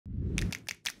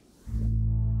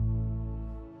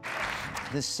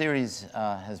This series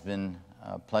has been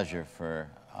a pleasure for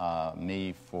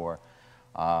me, for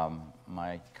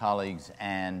my colleagues,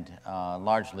 and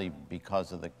largely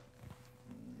because of the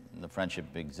friendship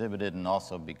exhibited, and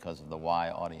also because of the Y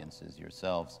audiences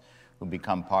yourselves who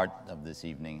become part of this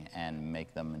evening and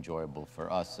make them enjoyable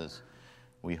for us, as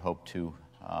we hope to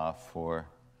for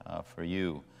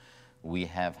you. We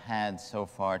have had so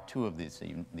far two of these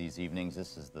evenings.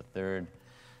 This is the third.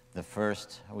 The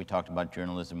first, we talked about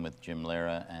journalism with Jim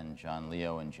Lehrer and John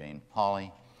Leo and Jane Pauley.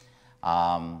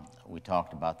 We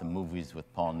talked about the movies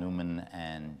with Paul Newman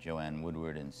and Joanne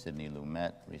Woodward and Sidney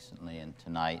Lumet recently. And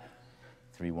tonight,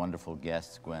 three wonderful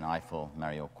guests, Gwen Ifill,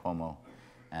 Mario Cuomo,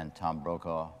 and Tom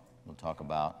Brokaw, will talk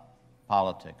about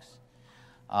politics.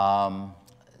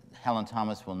 Helen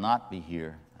Thomas will not be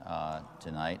here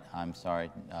tonight, I'm sorry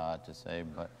to say,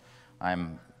 but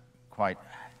I'm quite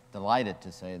delighted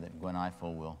to say that Gwen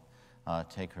Ifill will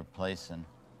take her place, and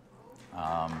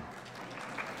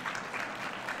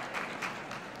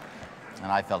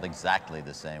I felt exactly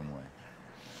the same way.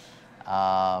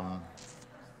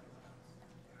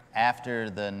 After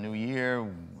the new year,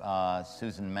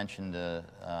 Susan mentioned a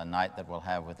night that we'll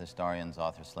have with historians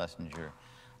Arthur Schlesinger,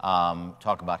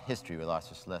 talk about history with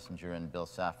Arthur Schlesinger and Bill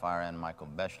Safire and Michael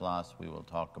Beschloss. We will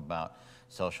talk about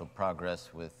social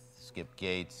progress with Skip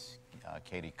Gates,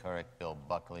 Katie Couric, Bill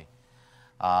Buckley.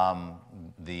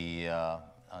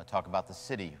 Talk about the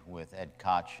city with Ed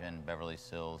Koch and Beverly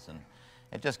Sills, and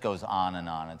it just goes on.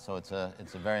 And so it's a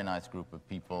very nice group of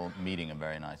people meeting a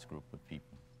very nice group of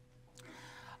people.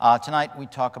 Tonight we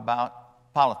talk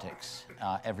about politics.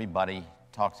 Everybody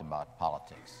talks about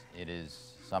politics. It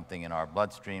is something in our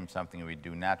bloodstream, something we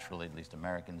do naturally, at least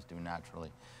Americans do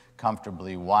naturally,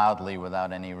 comfortably, wildly,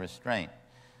 without any restraint.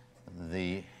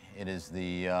 It is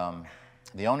the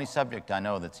only subject I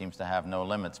know that seems to have no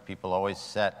limits. People always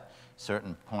set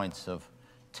certain points of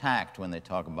tact when they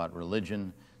talk about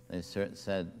religion. They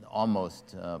said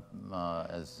almost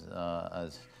as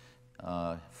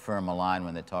firm a line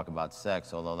when they talk about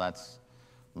sex, although that's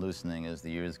loosening as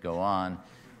the years go on.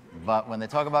 But when they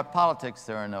talk about politics,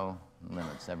 there are no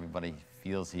limits. Everybody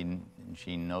feels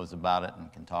she knows about it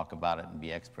and can talk about it and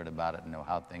be expert about it and know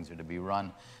how things are to be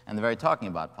run. And the very talking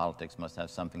about politics must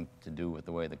have something to do with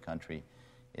the way the country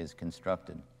is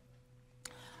constructed.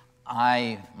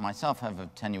 I myself have a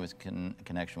tenuous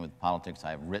connection with politics.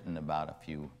 I've written about a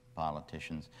few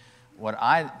politicians. What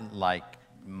I like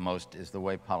most is the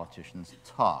way politicians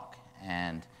talk,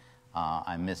 and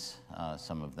I miss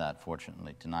some of that.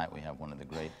 Fortunately, tonight we have one of the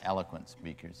great eloquent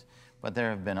speakers, but there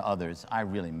have been others. I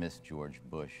really miss George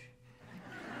Bush.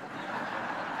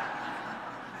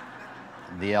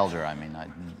 The elder, I mean.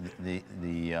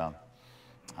 The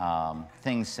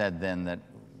things said then that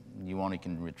you only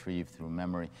can retrieve through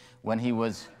memory. When he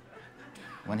was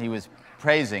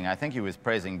praising, I think he was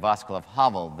praising Václav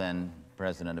Havel, then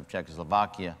president of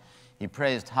Czechoslovakia, he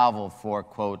praised Havel for,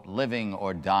 quote, living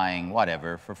or dying,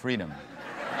 whatever, for freedom.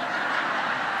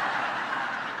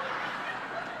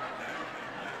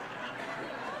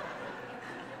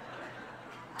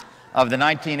 Of the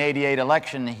 1988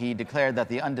 election, he declared that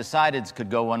the undecideds could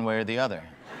go one way or the other.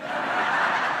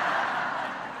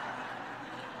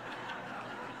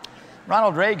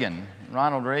 Ronald Reagan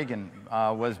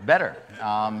was better,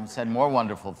 said more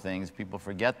wonderful things. People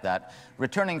forget that.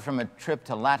 Returning from a trip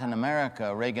to Latin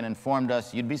America, Reagan informed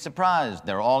us, "You'd be surprised,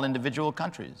 they're all individual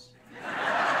countries."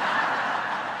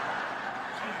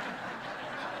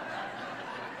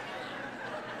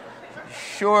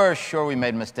 Sure, we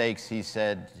made mistakes, he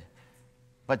said,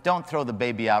 but don't throw the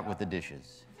baby out with the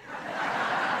dishes.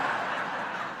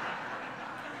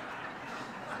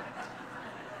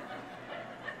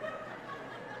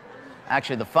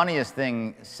 Actually, the funniest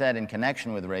thing said in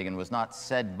connection with Reagan was not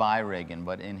said by Reagan,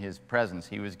 but in his presence.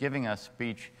 He was giving a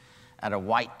speech at a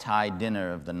white-tie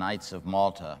dinner of the Knights of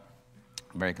Malta,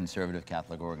 a very conservative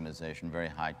Catholic organization, very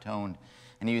high-toned.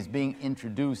 And he was being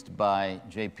introduced by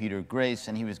J. Peter Grace,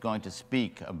 and he was going to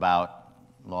speak about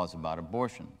laws about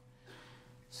abortion.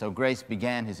 So Grace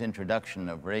began his introduction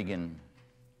of Reagan.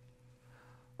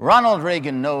 Ronald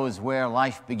Reagan knows where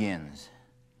life begins.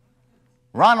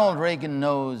 Ronald Reagan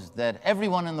knows that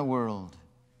everyone in the world,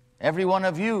 every one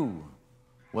of you,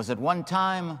 was at one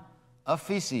time a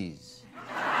feces.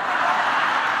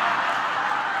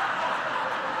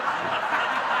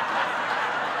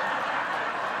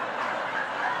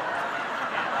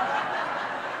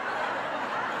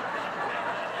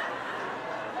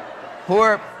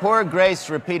 Poor Grace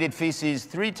repeated feces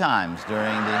 3 times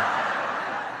during the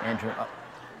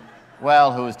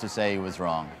Well, who's to say he was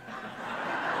wrong?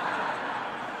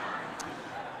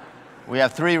 We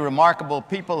have three remarkable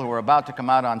people who are about to come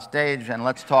out on stage, and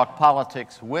let's talk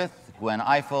politics with Gwen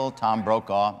Ifill, Tom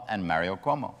Brokaw, and Mario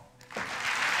Cuomo.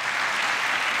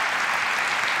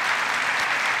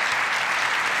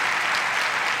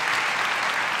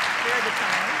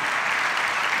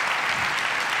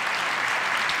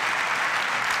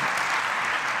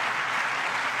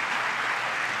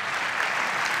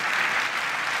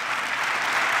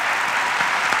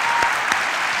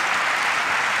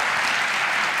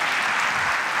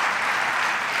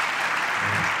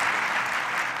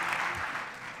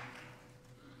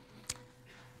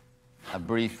 A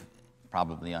brief,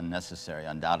 probably unnecessary,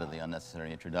 undoubtedly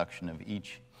unnecessary introduction of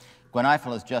each. Gwen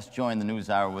Ifill has just joined the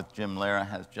NewsHour with Jim Lehrer,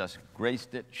 has just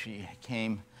graced it. She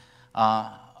came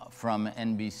from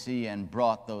NBC and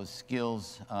brought those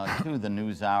skills to the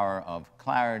NewsHour of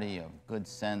clarity, of good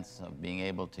sense, of being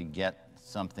able to get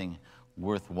something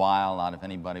worthwhile out of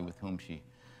anybody with whom she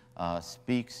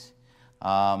speaks.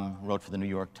 Wrote for the New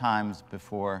York Times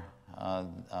before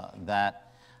that.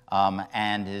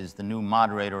 And is the new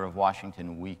moderator of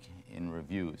Washington Week in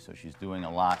Review. So she's doing a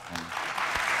lot. And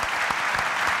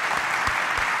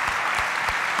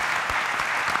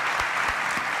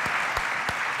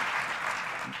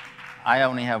I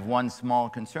only have one small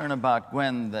concern about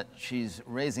Gwen, that she's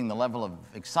raising the level of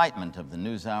excitement of the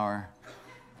NewsHour,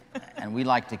 and we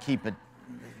like to keep it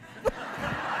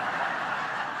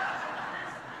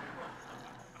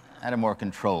at a more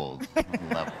controlled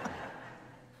level.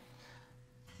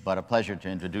 But a pleasure to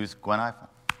introduce Gwen Ifill.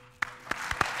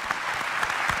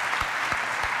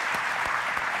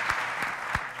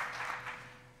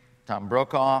 Tom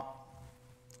Brokaw,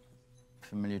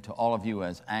 familiar to all of you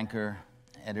as anchor,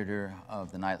 editor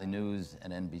of the Nightly News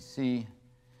at NBC.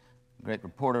 Great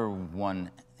reporter, won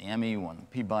the Emmy, won the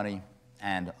Peabody,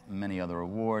 and many other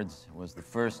awards. Was the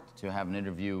first to have an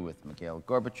interview with Mikhail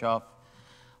Gorbachev,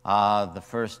 the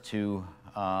first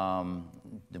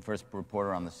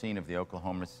reporter on the scene of the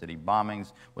Oklahoma City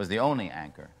bombings, was the only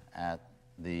anchor at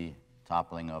the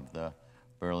toppling of the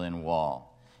Berlin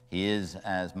Wall. He is,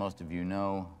 as most of you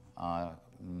know, a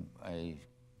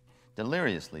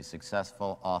deliriously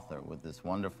successful author with this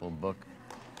wonderful book,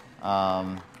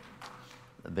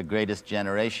 The Greatest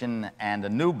Generation, and a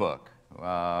new book,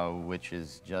 which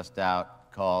is just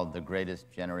out, called The Greatest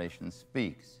Generation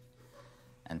Speaks.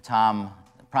 And Tom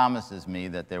promises me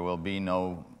that there will be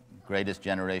no Greatest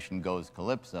Generation Goes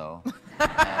Calypso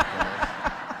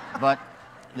after this. But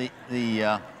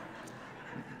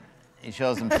he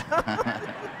shows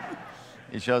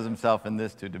himself in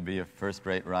this, too, to be a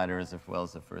first-rate writer as well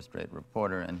as a first-rate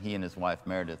reporter, and he and his wife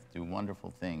Meredith do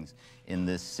wonderful things in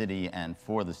this city and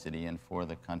for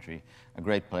the country. A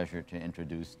great pleasure to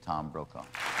introduce Tom Brokaw.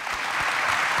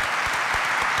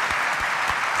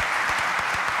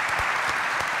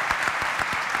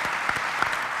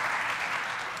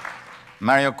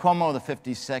 Mario Cuomo, the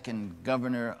 52nd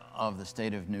governor of the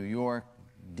state of New York,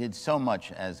 did so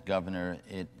much as governor,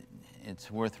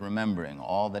 it's worth remembering.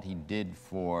 All that he did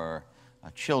for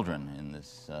children in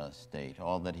this state,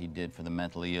 all that he did for the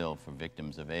mentally ill, for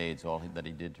victims of AIDS, all that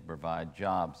he did to provide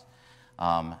jobs,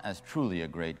 as truly a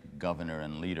great governor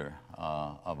and leader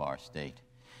of our state.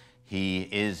 He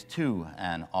is, too,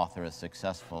 an author, a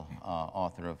successful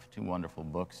author of two wonderful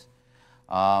books.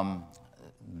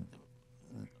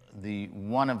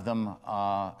 One of them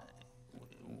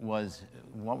was,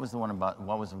 what was the one about,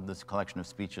 what was this collection of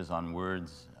speeches on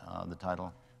words, the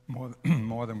title? More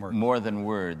Than Words. More Than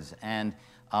Words. And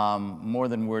More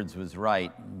Than Words was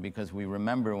right, because we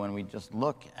remember when we just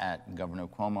look at Governor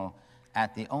Cuomo,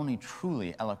 at the only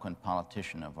truly eloquent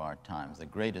politician of our times, the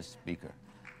greatest speaker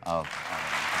of our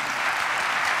times.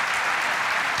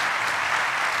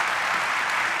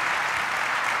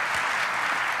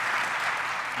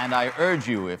 And I urge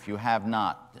you, if you have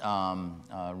not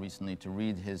recently, to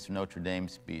read his Notre Dame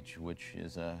speech, which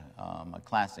is a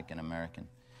classic in American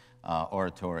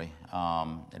oratory.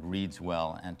 It reads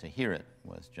well, and to hear it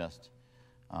was just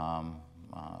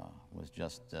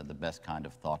the best kind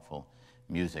of thoughtful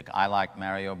music. I like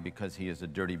Mario because he is a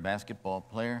dirty basketball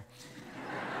player,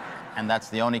 and that's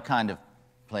the only kind of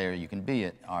player you can be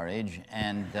at our age.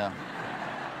 And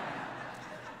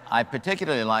I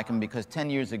particularly like him because 10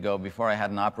 years ago, before I had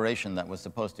an operation that was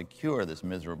supposed to cure this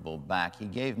miserable back, he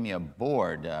gave me a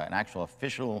board, an actual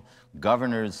official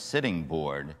governor's sitting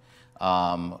board,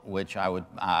 which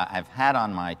I've had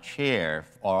on my chair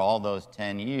for all those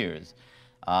 10 years,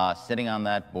 sitting on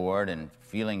that board and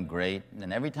feeling great.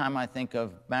 And every time I think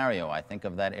of Mario, I think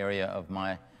of that area of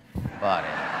my body.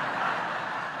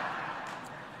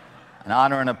 An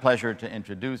honor and a pleasure to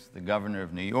introduce the governor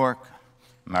of New York,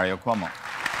 Mario Cuomo.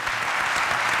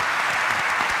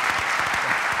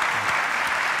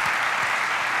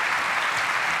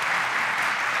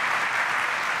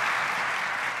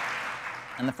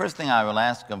 And the first thing I will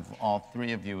ask of all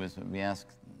three of you is what we ask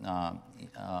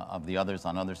of the others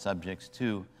on other subjects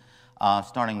too,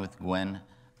 starting with Gwen.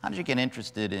 How did you get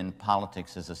interested in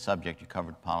politics as a subject? You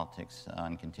covered politics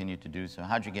and continue to do so.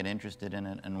 How did you get interested in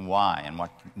it, and why, and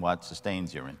what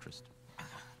sustains your interest?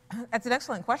 That's an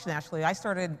excellent question, actually. I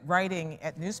started writing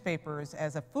at newspapers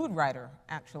as a food writer,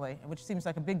 actually, which seems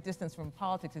like a big distance from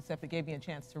politics, except it gave me a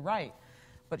chance to write.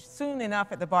 But soon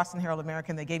enough, at the Boston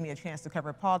Herald-American, they gave me a chance to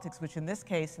cover politics, which in this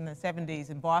case, in the 70s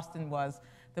in Boston, was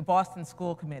the Boston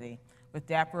School Committee, with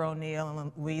Dapper O'Neill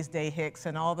and Louise Day Hicks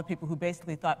and all the people who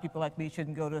basically thought people like me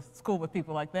shouldn't go to school with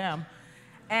people like them.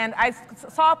 And I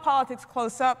saw politics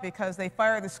close up because they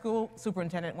fired the school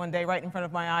superintendent one day right in front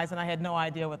of my eyes, and I had no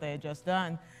idea what they had just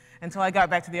done until I got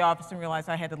back to the office and realized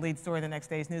I had the lead story in the next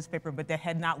day's newspaper, but they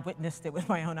had not witnessed it with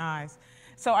my own eyes.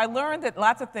 So I learned that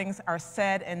lots of things are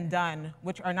said and done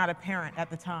which are not apparent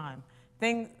at the time.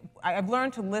 I've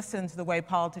learned to listen to the way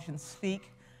politicians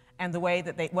speak and the way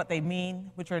that what they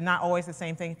mean, which are not always the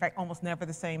same thing, in fact, almost never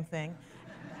the same thing,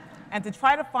 and to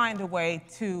try to find a way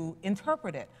to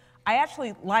interpret it. I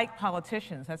actually like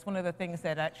politicians. That's one of the things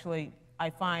that actually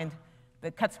I find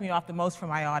that cuts me off the most from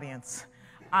my audience.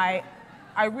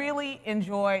 I really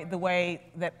enjoy the way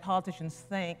that politicians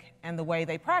think and the way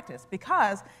they practice,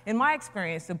 because in my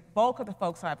experience, the bulk of the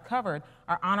folks I've covered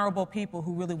are honorable people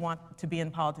who really want to be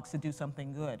in politics to do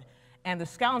something good. And the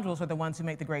scoundrels are the ones who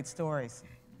make the great stories.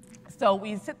 So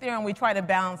we sit there and we try to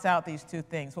balance out these two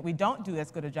things. What we don't do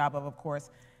as good a job of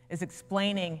course, is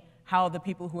explaining how the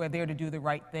people who are there to do the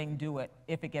right thing do it,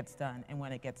 if it gets done and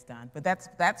when it gets done. But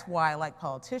that's why I like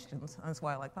politicians, and that's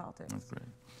why I like politics. That's great.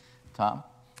 Tom?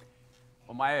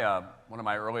 Well, one of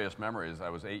my earliest memories, I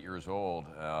was 8 years old,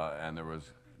 and there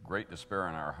was great despair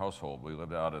in our household. We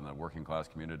lived out in the working class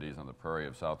communities on the prairie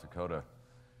of South Dakota,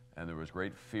 and there was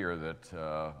great fear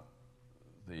that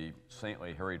the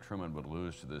saintly Harry Truman would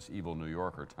lose to this evil New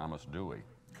Yorker, Thomas Dewey.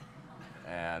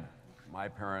 And my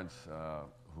parents,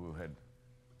 who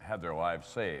had their lives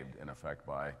saved, in effect,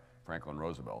 by Franklin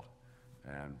Roosevelt,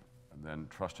 and then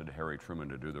trusted Harry Truman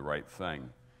to do the right thing,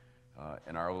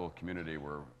 in our little community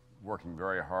were working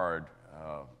very hard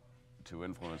to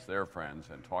influence their friends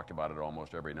and talked about it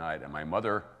almost every night. And my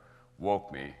mother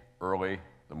woke me early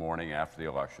the morning after the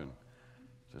election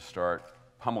to start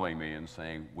pummeling me and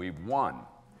saying, "We've won."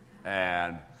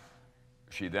 And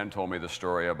she then told me the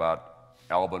story about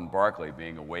Alvin Barkley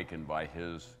being awakened by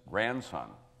his grandson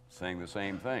saying the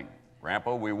same thing,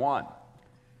 "Grandpa, we won."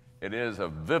 It is a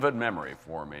vivid memory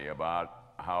for me about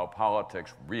how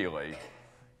politics really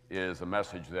is a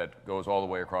message that goes all the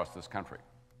way across this country.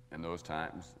 In those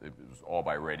times, it was all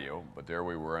by radio, but there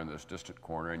we were in this distant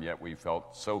corner, and yet we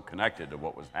felt so connected to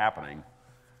what was happening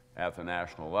at the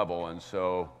national level. And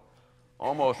so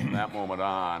almost from that moment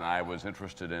on, I was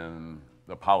interested in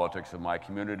the politics of my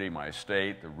community, my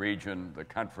state, the region, the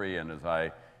country, and as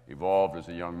I evolved as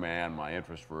a young man, my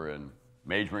interests were in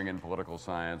majoring in political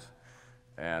science.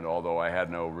 And although I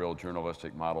had no real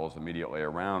journalistic models immediately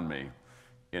around me,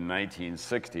 in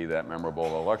 1960, that memorable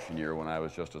election year when I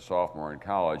was just a sophomore in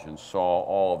college and saw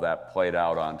all of that played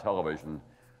out on television,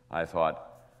 I thought,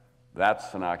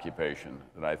 that's an occupation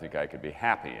that I think I could be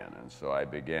happy in. And so I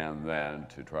began then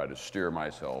to try to steer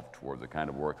myself toward the kind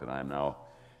of work that I'm now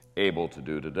able to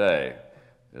do today.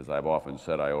 As I've often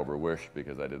said, I overwished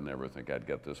because I didn't ever think I'd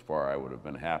get this far. I would have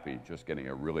been happy just getting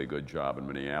a really good job in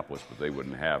Minneapolis, but they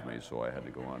wouldn't have me, so I had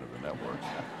to go on to the networks.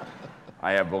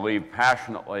 I have believed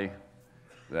passionately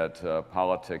that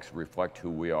politics reflect who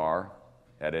we are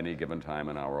at any given time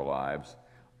in our lives.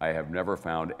 I have never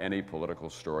found any political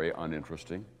story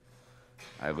uninteresting.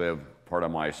 I live part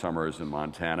of my summers in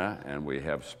Montana, and we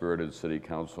have spirited city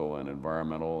council and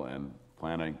environmental and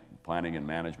planning and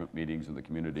management meetings in the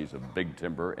communities of Big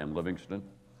Timber and Livingston.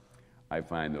 I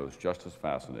find those just as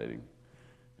fascinating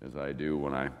as I do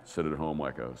when I sit at home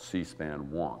like a C-SPAN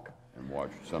wonk and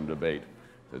watch some debate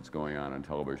that's going on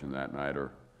television that night,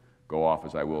 or go off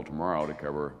as I will tomorrow to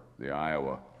cover the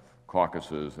Iowa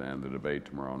caucuses and the debate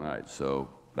tomorrow night. So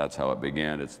that's how it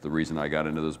began. It's the reason I got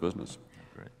into this business.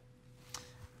 Great.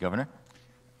 Governor?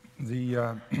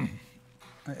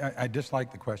 I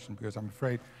dislike the question because I'm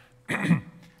afraid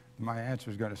my answer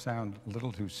is going to sound a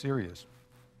little too serious.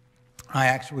 I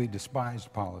actually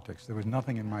despised politics. There was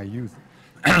nothing in my youth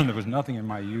there was nothing in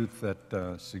my youth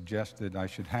that suggested I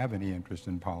should have any interest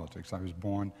in politics. I was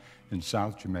born in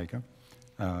South Jamaica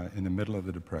in the middle of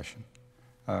the Depression.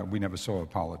 We never saw a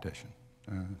politician.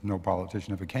 No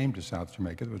politician ever came to South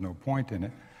Jamaica. There was no point in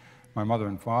it. My mother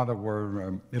and father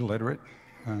were illiterate.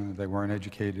 They weren't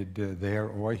educated there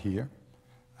or here.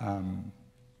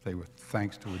 They were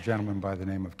thanks to a gentleman by the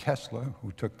name of Kessler,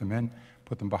 who took them in,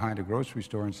 put them behind a grocery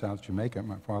store in South Jamaica.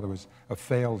 My father was a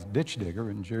failed ditch digger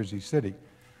in Jersey City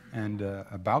and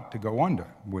about to go under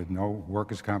with no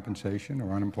workers' compensation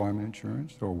or unemployment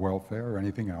insurance or welfare or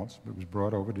anything else, but was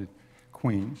brought over to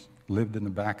Queens, lived in the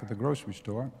back of the grocery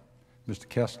store. Mr.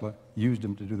 Kessler used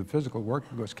him to do the physical work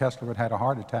because Kessler had had a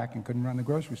heart attack and couldn't run the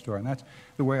grocery store, and that's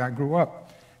the way I grew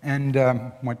up. And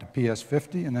went to PS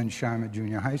 50 and then Shimer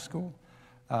Junior High School,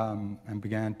 and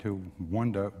began to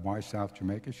wonder why South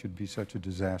Jamaica should be such a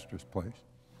disastrous place.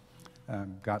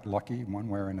 Got lucky one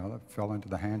way or another, fell into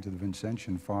the hands of the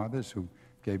Vincentian fathers who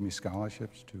gave me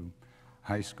scholarships to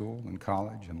high school and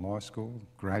college and law school,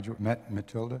 met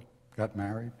Matilda, got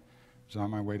married, was on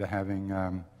my way to having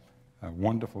a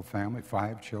wonderful family,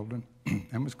 5 children,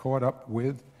 and was caught up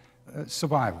with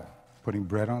survival, putting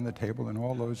bread on the table and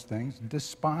all those things.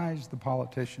 Despised the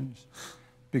politicians,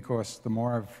 because the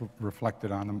more I've reflected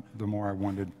on them, the more I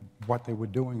wondered what they were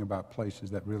doing about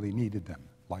places that really needed them,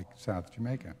 like South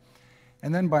Jamaica.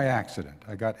 And then by accident,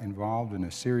 I got involved in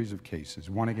a series of cases,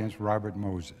 one against Robert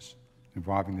Moses,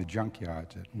 involving the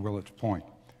junkyards at Willets Point,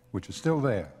 which is still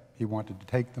there. He wanted to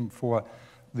take them for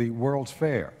the World's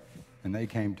Fair, and they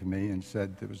came to me and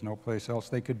said there was no place else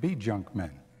they could be junk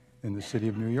men in the city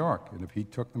of New York, and if he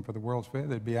took them for the World's Fair,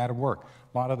 they'd be out of work.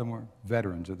 A lot of them were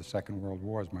veterans of the Second World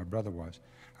War, as my brother was.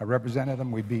 I represented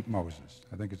them. We beat Moses.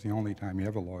 I think it's the only time he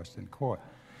ever lost in court.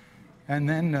 And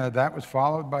then that was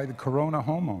followed by the Corona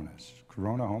homeowners.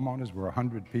 Corona homeowners were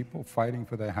 100 people fighting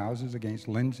for their houses against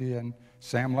Lindsay and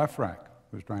Sam Lefrak,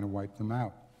 who was trying to wipe them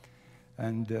out.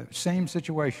 And same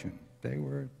situation. They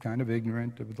were kind of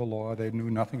ignorant of the law. They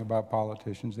knew nothing about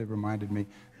politicians. They reminded me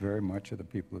very much of the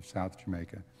people of South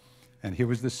Jamaica. And here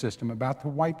was the system about to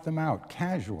wipe them out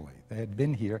casually. They had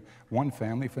been here, one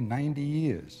family, for 90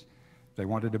 years. They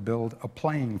wanted to build a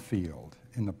playing field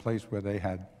in the place where they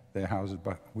had their houses.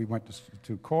 But we went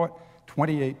to court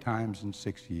 28 times in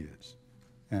 6 years,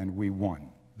 and we won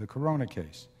the Corona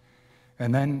case.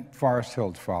 And then Forest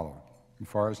Hills followed. And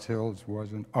Forest Hills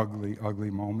was an ugly, ugly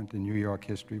moment in New York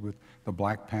history, with the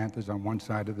Black Panthers on one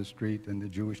side of the street and the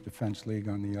Jewish Defense League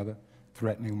on the other,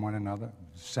 threatening one another,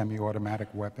 semi-automatic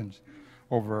weapons,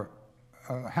 over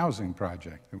a housing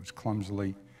project that was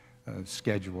clumsily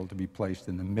scheduled to be placed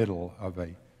in the middle of a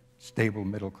stable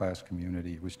middle-class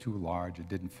community. It was too large, it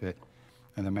didn't fit,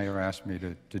 and the mayor asked me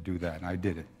to do that, and I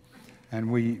did it. And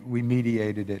we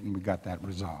mediated it, and we got that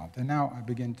resolved. And now I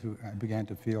began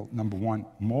to feel, number one,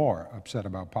 more upset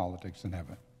about politics than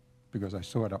ever, because I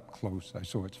saw it up close, I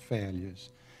saw its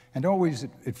failures. And always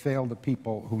it failed the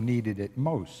people who needed it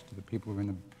most, the people who were in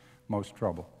the most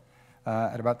trouble.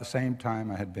 At about the same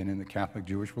time, I had been in the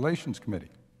Catholic-Jewish Relations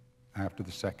Committee after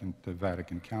the Second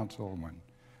Vatican Council, when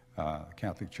the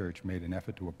Catholic Church made an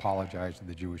effort to apologize to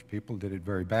the Jewish people, did it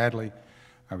very badly.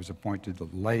 I was appointed the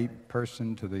lay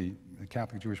person to the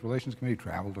Catholic-Jewish Relations Committee,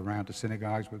 traveled around to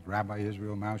synagogues with Rabbi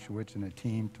Israel Mauschwitz and a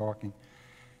team talking.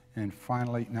 And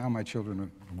finally, now my children are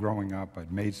growing up.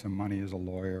 I'd made some money as a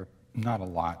lawyer, not a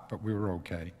lot, but we were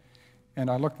okay. And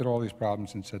I looked at all these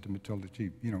problems and said to Matilda,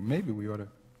 gee, maybe we ought to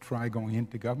try going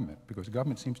into government, because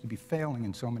government seems to be failing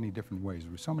in so many different ways.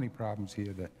 There are so many problems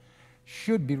here that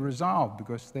should be resolved,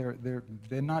 because they're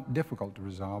not difficult to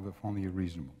resolve if only you're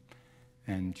reasonable.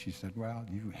 And she said, well,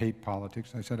 you hate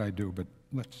politics. I said, I do, but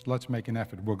let's make an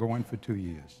effort. We'll go in for 2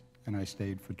 years. And I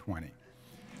stayed for 20.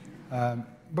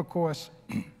 Because,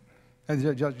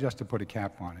 just to put a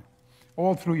cap on it,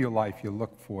 all through your life you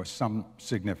look for some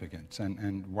significance.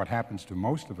 And what happens to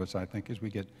most of us, I think, is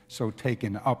we get so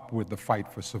taken up with the fight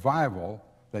for survival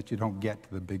that you don't get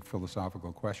to the big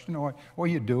philosophical question, or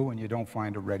you do and you don't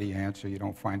find a ready answer, you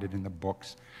don't find it in the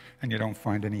books, and you don't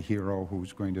find any hero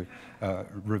who's going to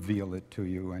reveal it to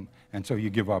you, and so you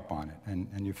give up on it,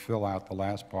 and you fill out the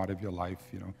last part of your life,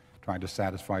 trying to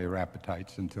satisfy your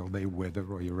appetites until they wither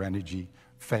or your energy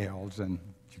fails and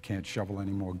you can't shovel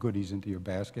any more goodies into your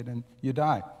basket and you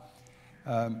die.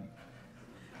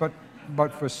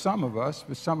 But for some of us,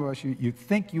 you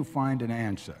think you find an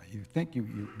answer. You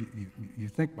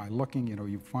think by looking,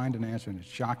 you find an answer, and it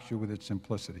shocks you with its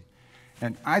simplicity.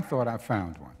 And I thought I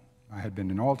found one. I had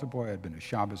been an altar boy, I had been a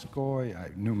Shabbos goy, I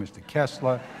knew Mr.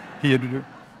 Kessler, and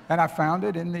I found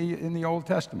it in the Old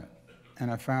Testament. And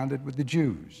I found it with the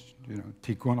Jews,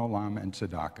 tikkun olam and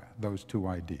tzedakah, those two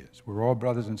ideas. We're all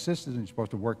brothers and sisters, and you're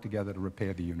supposed to work together to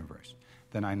repair the universe.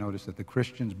 Then I noticed that the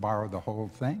Christians borrowed the whole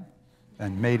thing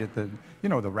and made it the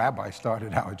rabbi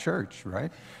started our church,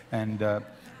 right? And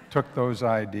took those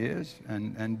ideas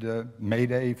and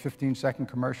made a 15-second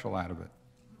commercial out of it.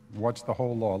 What's the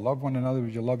whole law? Love one another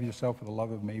as you love yourself with the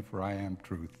love of me, for I am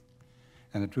truth.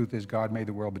 And the truth is, God made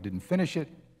the world but didn't finish it.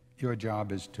 Your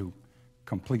job is to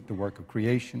complete the work of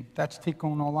creation. That's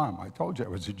tikkun olam. I told you I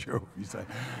was a Jew, he said.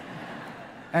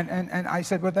 and I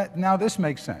said, well, now this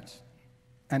makes sense.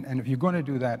 And if you're going to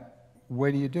do that,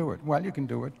 where do you do it? Well, you can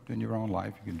do it in your own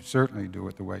life. You can certainly do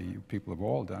it the way you people have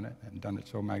all done it, and done it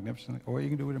so magnificently, or you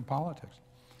can do it in politics.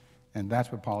 And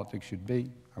that's what politics should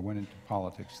be. I went into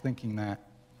politics thinking that.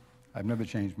 I've never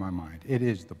changed my mind. It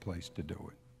is the place to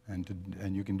do it,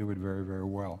 and you can do it very, very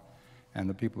well. And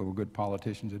the people who are good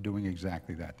politicians are doing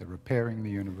exactly that. They're repairing the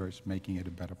universe, making it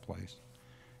a better place.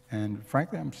 And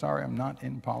frankly, I'm sorry I'm not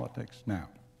in politics now.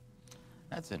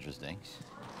 That's interesting.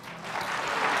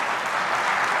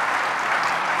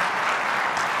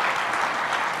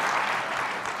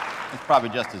 It's probably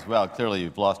just as well. Clearly,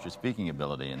 you've lost your speaking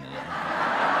ability in the end.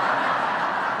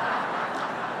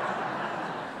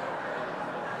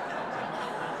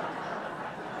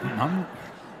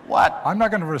 What? I'm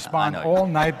not going to respond all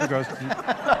night because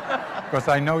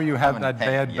I know you have that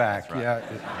bad back. Right. Yeah.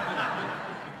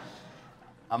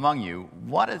 Among you,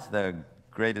 what is the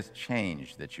greatest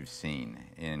change that you've seen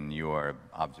in your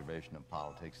observation of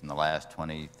politics in the last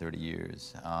 20, 30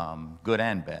 years, good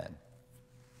and bad?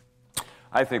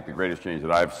 I think the greatest change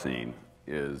that I've seen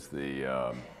is the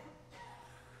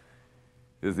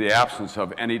absence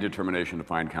of any determination to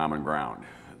find common ground.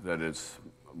 That it's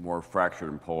more fractured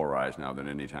and polarized now than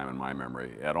any time in my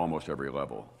memory at almost every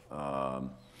level.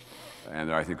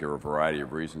 And I think there are a variety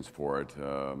of reasons for it.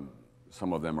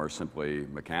 Some of them are simply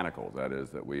mechanical. That is,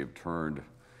 that we've turned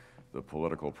the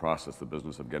political process, the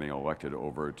business of getting elected,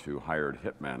 over to hired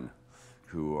hitmen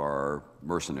who are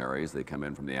mercenaries. They come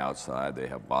in from the outside, they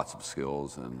have lots of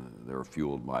skills, and they're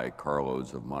fueled by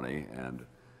carloads of money, and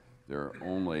their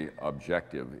only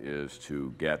objective is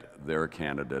to get their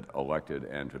candidate elected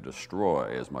and to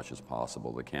destroy as much as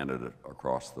possible the candidate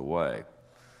across the way.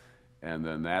 And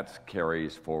then that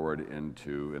carries forward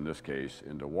into, in this case,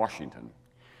 into Washington,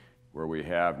 where we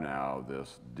have now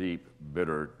this deep,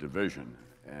 bitter division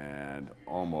and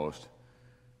almost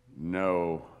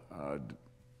no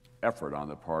effort on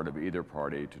the part of either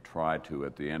party to try to,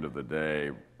 at the end of the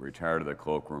day, retire to the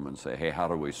cloakroom and say, hey, how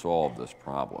do we solve this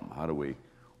problem? How do we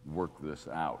work this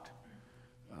out?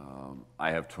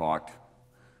 I have talked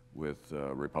with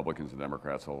Republicans and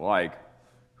Democrats alike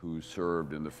who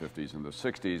served in the 50s and the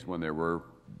 60s when there were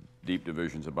deep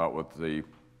divisions about what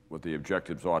the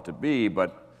objectives ought to be,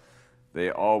 but they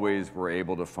always were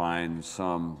able to find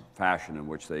some fashion in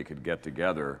which they could get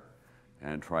together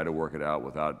and try to work it out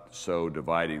without so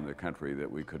dividing the country that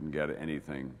we couldn't get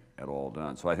anything at all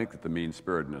done. So I think that the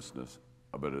mean-spiritedness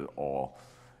of it all,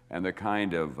 and the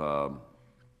kind of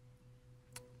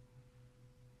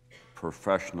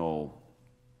professional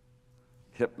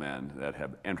hitmen that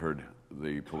have entered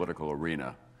the political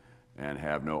arena and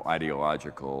have no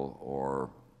ideological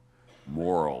or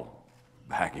moral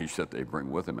baggage that they bring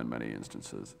with them in many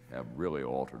instances, have really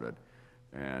altered it,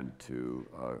 and to,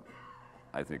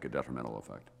 I think, a detrimental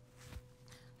effect.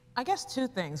 I guess two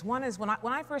things. One is when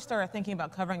I first started thinking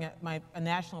about covering a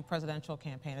national presidential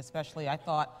campaign, especially, I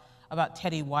thought about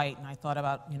Teddy White, and I thought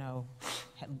about, you know,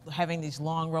 having these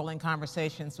long rolling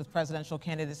conversations with presidential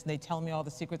candidates, and they tell me all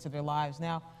the secrets of their lives.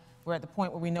 Now we're at the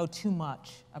point where we know too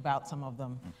much about some of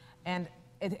them, and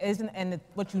it isn't, and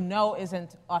what you know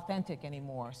isn't authentic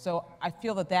anymore. So I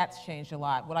feel that that's changed a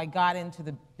lot. What I got into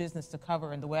the business to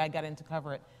cover and the way I got in to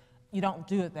cover it, you don't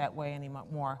do it that way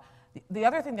anymore. The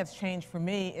other thing that's changed for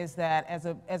me is that as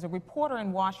a reporter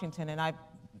in Washington, and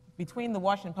between the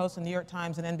Washington Post and New York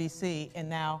Times and NBC, and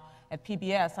now at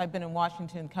PBS, I've been in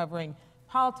Washington covering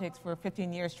politics for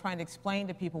 15 years, trying to explain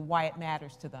to people why it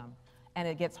matters to them. And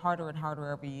it gets harder and harder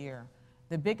every year.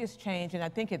 The biggest change, and I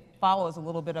think it follows a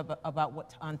little bit about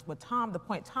the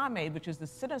point Tom made, which is the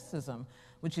cynicism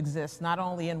which exists not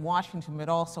only in Washington, but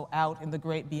also out in the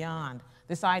great beyond.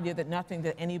 This idea that nothing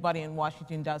that anybody in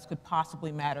Washington does could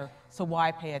possibly matter, so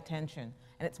why pay attention?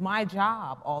 And it's my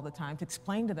job all the time to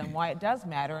explain to them why it does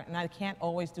matter, and I can't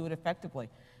always do it effectively,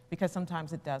 because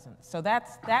sometimes it doesn't. So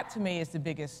that to me is the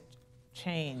biggest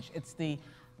change. It's the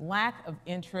lack of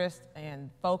interest and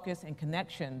focus and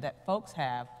connection that folks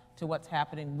have to what's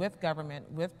happening with government,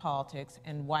 with politics,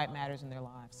 and why it matters in their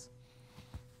lives.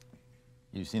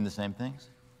 You've seen the same things?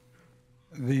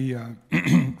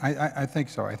 I think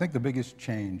so. I think the biggest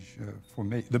change for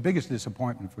me, the biggest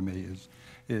disappointment for me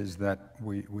is that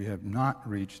we have not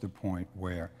reached the point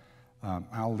where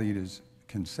our leaders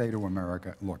can say to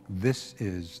America, look, this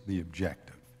is the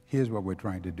objective. Here's what we're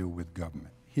trying to do with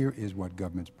government. Here is what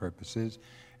government's purpose is,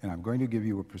 and I'm going to give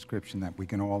you a prescription that we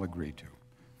can all agree to.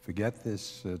 Forget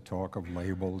this talk of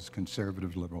labels,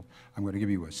 conservative, liberal. I'm going to give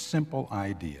you a simple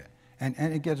idea, And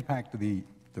it gets back to the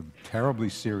terribly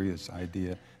serious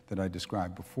idea that I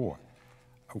described before.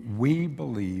 We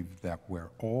believe that we're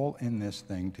all in this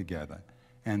thing together,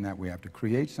 and that we have to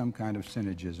create some kind of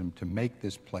synergism to make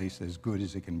this place as good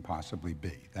as it can possibly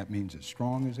be. That means as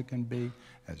strong as it can be,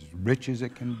 as rich as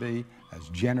it can be, as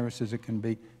generous as it can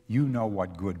be. You know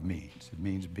what good means. It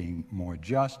means being more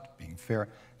just, being fair.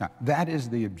 Now, that is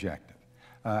the objective.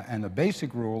 And the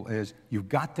basic rule is you've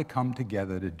got to come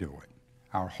together to do it.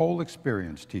 Our whole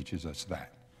experience teaches us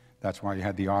that. That's why you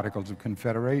had the Articles of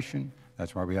Confederation.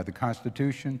 That's why we had the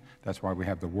Constitution. That's why we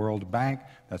have the World Bank.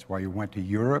 That's why you went to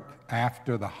Europe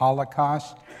after the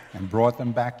Holocaust and brought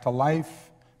them back to life,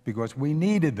 because we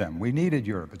needed them. We needed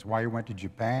Europe. It's why you went to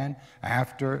Japan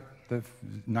after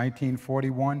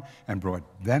 1941 and brought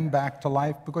them back to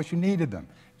life, because you needed them.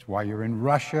 It's why you're in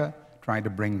Russia trying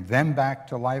to bring them back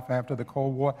to life after the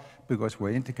Cold War, because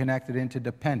we're interconnected,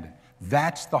 interdependent.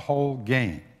 That's the whole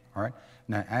game, all right?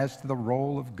 Now, as to the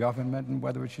role of government and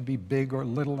whether it should be big or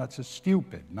little, that's a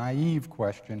stupid, naive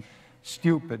question,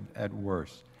 stupid at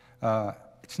worst.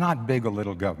 It's not big or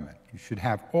little government. You should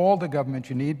have all the government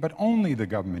you need, but only the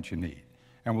government you need.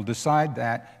 And we'll decide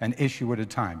that an issue at a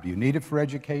time. Do you need it for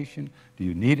education? Do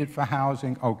you need it for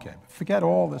housing? Okay, but forget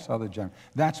all this other junk.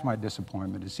 That's my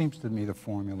disappointment. It seems to me the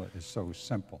formula is so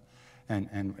simple,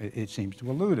 and it seems to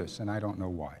elude us, and I don't know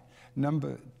why.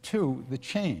 Number two, the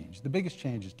change. The biggest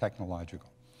change is technological.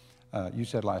 You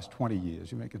said last 20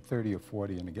 years. You make it 30 or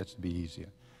 40, and it gets to be easier.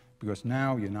 Because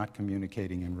now you're not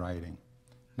communicating in writing.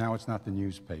 Now it's not the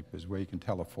newspapers where you can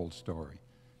tell a full story.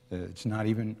 It's not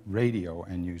even radio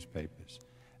and newspapers.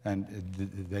 And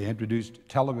they introduced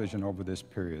television over this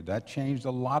period. That changed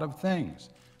a lot of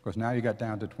things, because now you got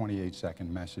down to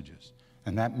 28-second messages.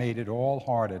 And that made it all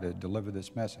harder to deliver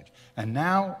this message. And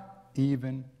now,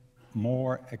 even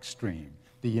more extreme,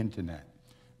 the internet.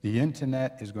 The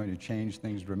internet is going to change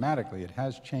things dramatically. It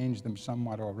has changed them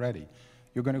somewhat already.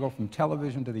 You're going to go from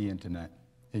television to the internet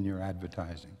in your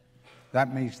advertising.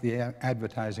 That makes the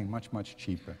advertising much, much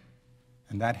cheaper.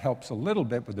 And that helps a little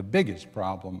bit with the biggest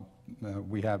problem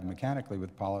we have mechanically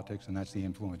with politics, and that's the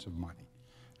influence of money.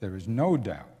 There is no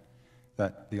doubt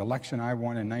that the election I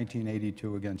won in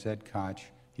 1982 against Ed Koch,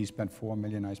 he spent $4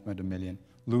 million, I spent $1 million.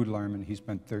 Lou Lerman, he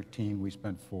spent 13, we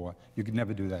spent 4. You could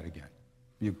never do that again.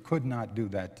 You could not do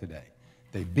that today.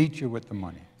 They beat you with the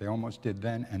money. They almost did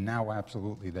then, and now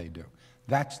absolutely they do.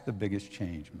 That's the biggest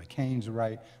change. McCain's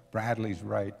right, Bradley's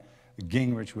right,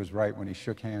 Gingrich was right when he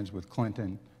shook hands with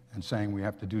Clinton and saying we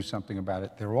have to do something about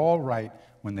it. They're all right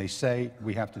when they say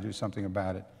we have to do something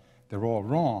about it. They're all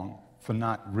wrong for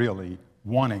not really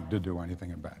wanting to do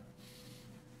anything about it.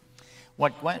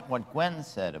 What Gwen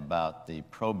said about the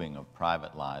probing of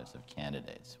private lives of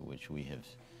candidates, which we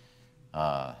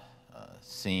have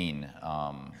seen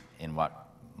in what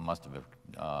must have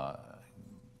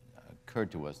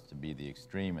occurred to us to be the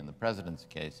extreme in the president's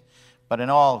case, but in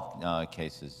all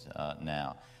cases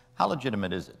now, how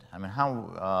legitimate is it? I mean,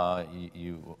 how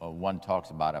one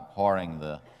talks about abhorring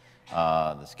the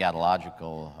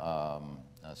scatological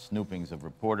snoopings of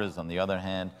reporters. On the other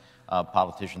hand,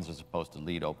 politicians are supposed to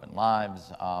lead open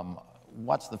lives.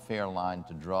 What's the fair line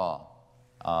to draw,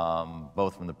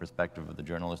 both from the perspective of the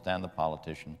journalist and the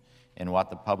politician, in what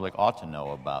the public ought to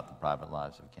know about the private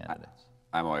lives of candidates?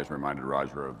 I'm always reminded,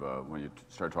 Roger, of when you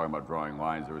start talking about drawing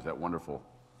lines, there was that wonderful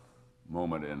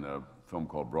moment in a film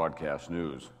called Broadcast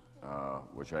News,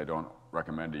 which I don't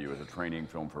recommend to you as a training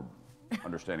film for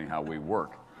understanding how we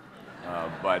work.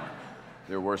 But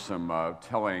there were some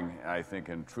telling, I think,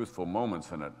 and truthful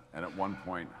moments in it. And at one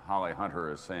point, Holly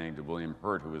Hunter is saying to William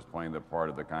Hurt, who is playing the part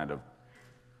of the kind of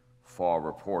fall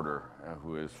reporter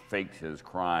who has faked his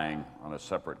crying on a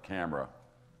separate camera,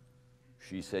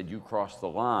 she said, "You crossed the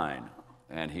line."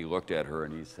 And he looked at her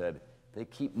and he said, "They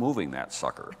keep moving that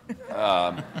sucker."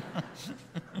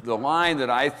 The line that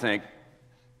I think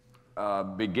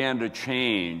began to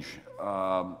change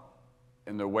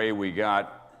in the way we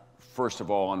got, first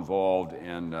of all, involved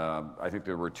in, I think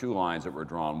there were two lines that were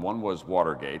drawn. One was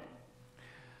Watergate.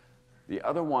 The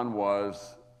other one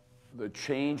was the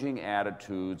changing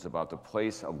attitudes about the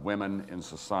place of women in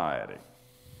society.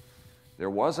 There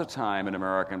was a time in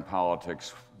American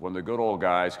politics when the good old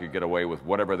guys could get away with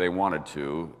whatever they wanted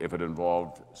to if it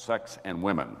involved sex and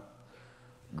women,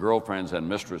 girlfriends and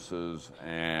mistresses,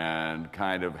 and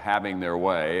kind of having their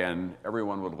way, and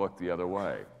everyone would look the other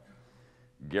way.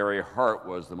 Gary Hart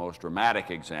was the most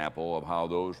dramatic example of how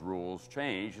those rules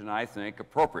changed, and I think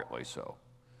appropriately so.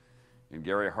 In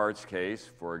Gary Hart's case,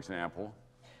 for example,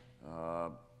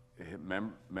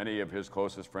 many of his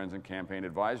closest friends and campaign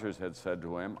advisors had said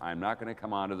to him, "I'm not going to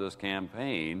come onto this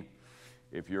campaign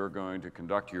if you're going to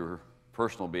conduct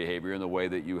personal behavior in the way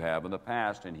that you have in the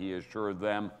past. And he assured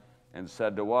them and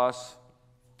said to us,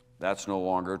 that's no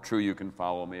longer true, you can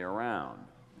follow me around.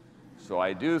 So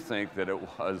I do think that it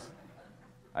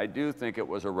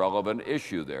was a relevant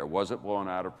issue there. Was it blown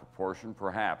out of proportion?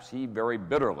 Perhaps. He very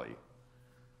bitterly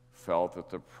felt that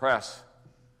the press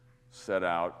set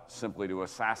out simply to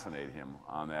assassinate him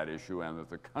on that issue and that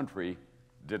the country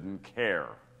didn't care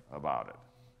about it.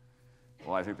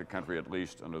 Well, I think the country, at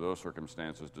least under those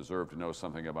circumstances, deserved to know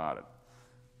something about it.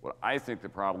 What I think the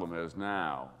problem is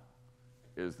now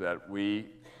is that we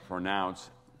pronounce,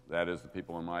 that is the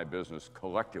people in my business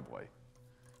collectively,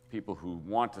 people who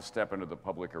want to step into the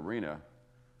public arena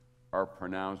are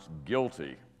pronounced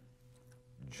guilty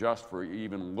just for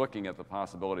even looking at the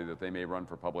possibility that they may run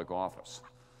for public office.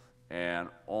 And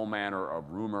all manner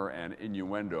of rumor and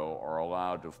innuendo are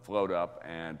allowed to float up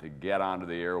and to get onto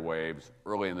the airwaves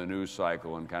early in the news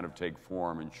cycle and kind of take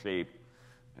form and shape.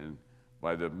 And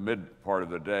by the mid part of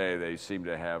the day, they seem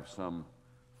to have some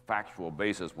factual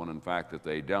basis when in fact that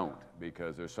they don't,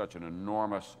 because there's such an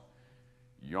enormous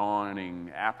yawning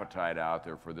appetite out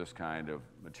there for this kind of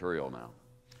material now.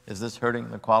 Is this hurting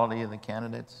the quality of the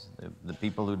candidates, the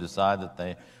people who decide that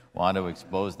they want to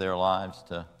expose their lives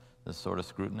to this sort of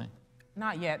scrutiny?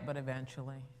 Not yet, but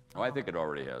eventually. Oh, I think it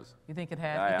already has. You think it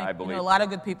has? I believe. You know, a lot of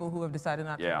good people who have decided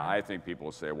not to. Yeah, I think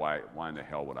people say, why in the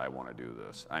hell would I want to do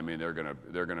this? I mean, they're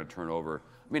gonna turn over.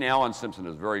 I mean, Alan Simpson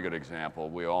is a very good example.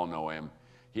 We all know him.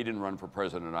 He didn't run for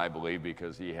president, I believe,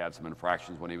 because he had some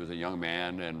infractions when he was a young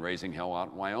man and raising hell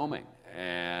out in Wyoming.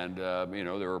 And, you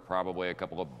know, there were probably a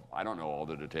couple of, I don't know all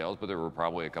the details, but there were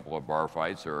probably a couple of bar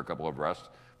fights or a couple of arrests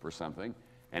for something.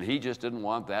 And he just didn't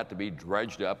want that to be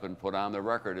dredged up and put on the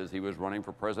record as he was running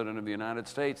for president of the United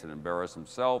States and embarrass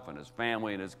himself and his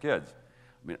family and his kids.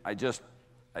 I mean,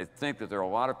 I think that there are a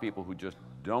lot of people who just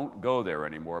don't go there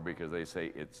anymore because they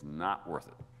say it's not worth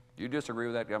it. Do you disagree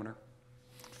with that, Governor?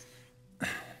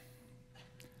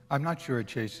 I'm not sure it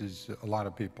chases a lot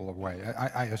of people away.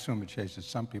 I assume it chases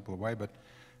some people away, but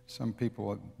some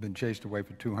people have been chased away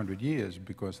for 200 years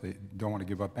because they don't want to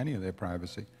give up any of their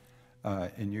privacy.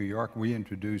 In New York, we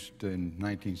introduced in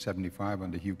 1975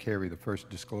 under Hugh Carey the first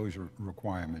disclosure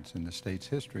requirements in the state's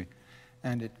history,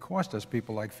 and it cost us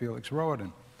people like Felix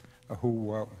Roden,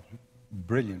 who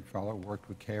brilliant fellow, worked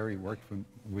with Carey, worked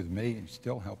with me, and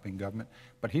still helping government,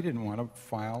 but he didn't want to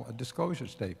file a disclosure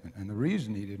statement. And the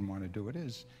reason he didn't want to do it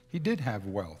is he did have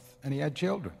wealth, and he had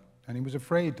children, and he was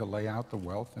afraid to lay out the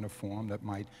wealth in a form that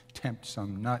might tempt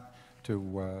some nut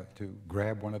to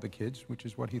grab one of the kids, which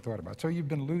is what he thought about. So you've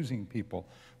been losing people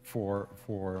for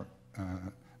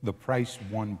the price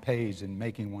one pays in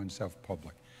making oneself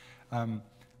public. I'm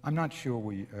not sure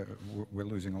we're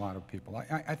losing a lot of people.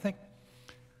 I think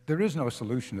there is no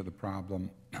solution to the problem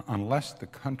unless the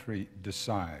country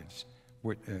decides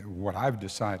what I've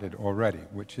decided already,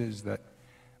 which is that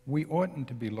we oughtn't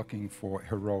to be looking for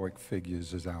heroic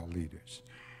figures as our leaders.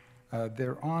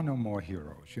 There are no more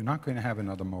heroes. You're not going to have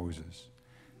another Moses.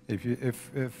 There's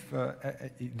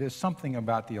something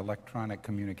about the electronic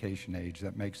communication age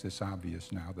that makes this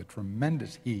obvious now. The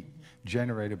tremendous heat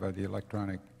generated by the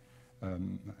electronic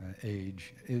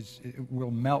age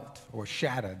will melt or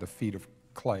shatter the feet of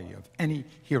clay of any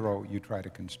hero you try to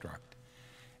construct.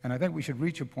 And I think we should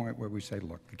reach a point where we say,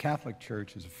 look, the Catholic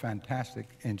Church is a fantastic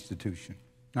institution,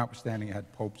 notwithstanding it had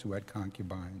popes who had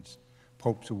concubines,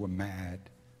 popes who were mad,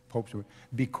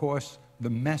 because the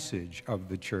message of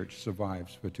the church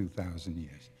survives for 2,000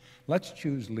 years. Let's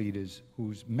choose leaders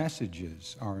whose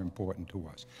messages are important to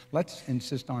us. Let's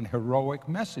insist on heroic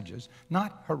messages,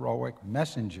 not heroic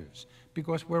messengers,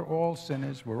 because we're all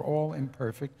sinners, we're all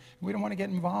imperfect, and we don't want to get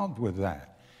involved with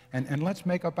that. And let's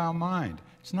make up our mind.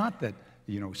 It's not that,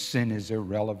 you know, sin is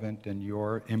irrelevant and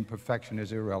your imperfection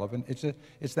is irrelevant.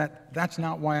 It's that that's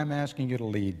not why I'm asking you to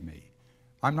lead me.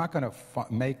 I'm not going to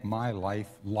make my life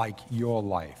like your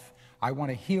life. I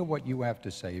want to hear what you have to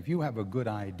say. If you have a good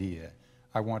idea,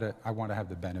 I want to have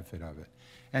the benefit of it.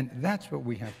 And that's what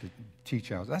we have to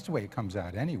teach ourselves. That's the way it comes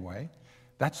out anyway.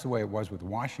 That's the way it was with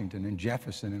Washington and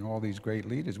Jefferson and all these great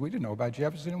leaders. We didn't know about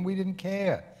Jefferson, and we didn't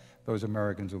care, those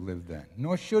Americans who lived then.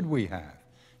 Nor should we have.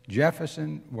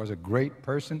 Jefferson was a great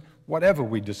person, whatever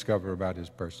we discover about his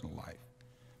personal life,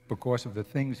 because of the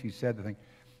things he said.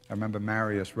 I remember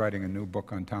Marius writing a new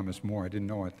book on Thomas More. I didn't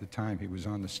know at the time he was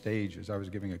on the stage as I was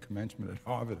giving a commencement at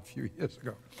Harvard a few years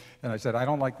ago. And I said, I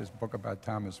don't like this book about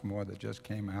Thomas More that just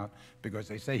came out because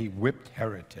they say he whipped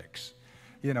heretics.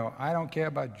 You know, I don't care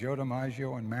about Joe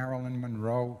DiMaggio and Marilyn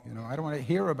Monroe. You know, I don't want to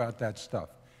hear about that stuff.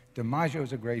 DiMaggio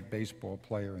is a great baseball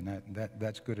player, and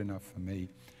that's good enough for me.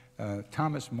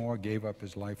 Thomas More gave up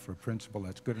his life for a principle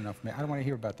that's good enough for me. I don't want to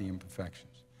hear about the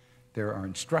imperfections. There are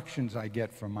instructions I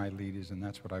get from my leaders, and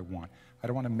that's what I want. I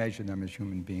don't want to measure them as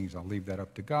human beings. I'll leave that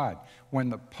up to God. When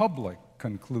the public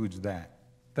concludes that,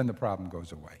 then the problem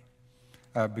goes away.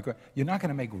 Because you're not going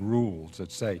to make rules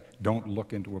that say, don't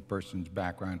look into a person's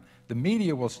background. The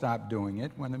media will stop doing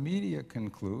it when the media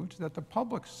concludes that the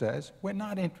public says, we're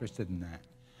not interested in that.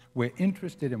 We're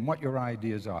interested in what your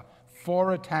ideas are,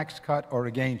 for a tax cut or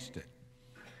against it.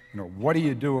 You know, what do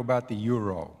you do about the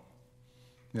euro?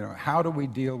 You know, how do we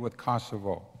deal with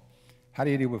Kosovo? How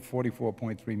do you deal with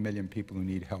 44.3 million people who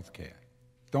need health care?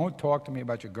 Don't talk to me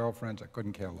about your girlfriends. I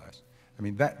couldn't care less. I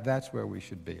mean, that's where we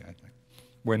should be, I think.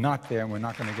 We're not there, and we're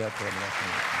not going to get there the rest of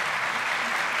the time.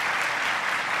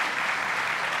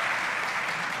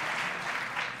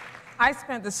 I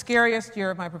spent the scariest year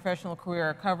of my professional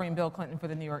career covering Bill Clinton for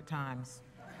the New York Times.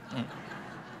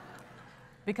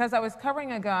 Because I was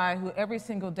covering a guy who every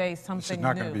single day something new.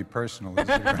 This is not going to be personal, is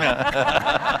it?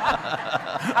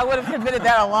 I would have committed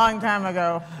that a long time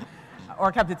ago,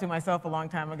 or kept it to myself a long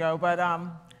time ago. But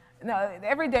no,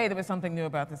 every day there was something new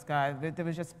about this guy. There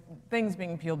was just things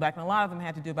being peeled back, and a lot of them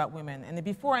had to do about women. And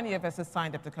before any of us had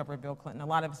signed up to cover Bill Clinton, a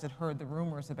lot of us had heard the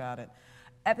rumors about it.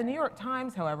 At the New York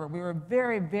Times, however, we were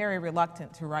very, very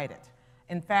reluctant to write it.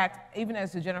 In fact, even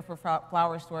as the Jennifer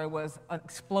Flowers story was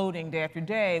exploding day after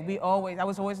day, I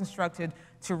was always instructed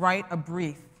to write a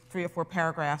brief, 3 or 4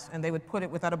 paragraphs, and they would put it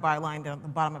without a byline down at the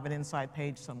bottom of an inside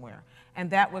page somewhere.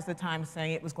 And that was the Times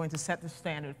saying it was going to set the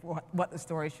standard for what the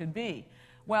story should be.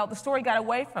 Well, the story got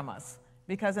away from us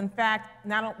because, in fact,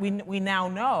 we now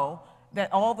know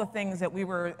that all the things that we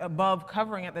were above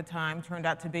covering at the time turned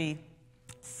out to be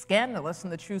scandalous in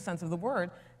the true sense of the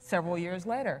word several years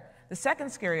later. The second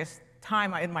scariest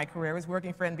time in my career was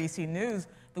working for NBC News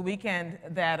the weekend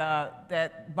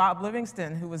that Bob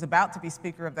Livingston, who was about to be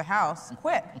Speaker of the House,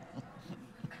 quit.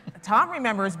 Tom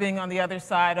remembers being on the other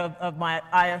side of my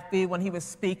IFB when he was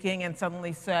speaking and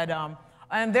suddenly said,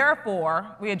 and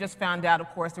therefore, we had just found out, of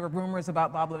course, there were rumors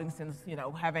about Bob Livingston's,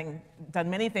 having done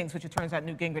many things, which it turns out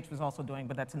Newt Gingrich was also doing,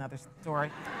 but that's another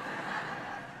story.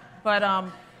 But,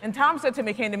 and Tom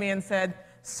came to me and said,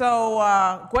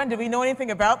 so, Gwen, do we know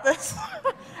anything about this?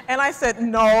 And I said,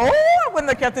 no, I wouldn't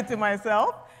have kept it to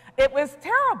myself. It was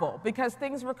terrible because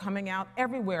things were coming out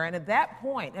everywhere. And at that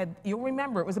point, you'll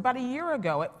remember, it was about a year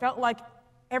ago, it felt like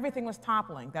everything was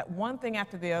toppling, that one thing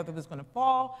after the other was going to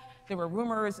fall. There were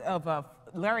rumors of a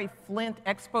Larry Flint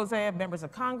expose of members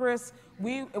of Congress.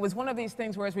 It was one of these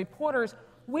things where, as reporters,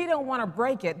 we don't want to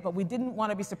break it, but we didn't want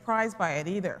to be surprised by it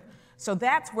either. So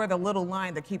that's where the little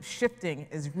line that keeps shifting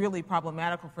is really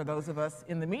problematical for those of us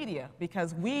in the media,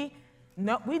 because we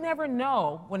never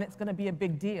know when it's going to be a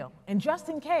big deal. And just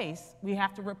in case, we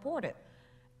have to report it.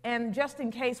 And just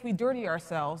in case, we dirty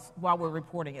ourselves while we're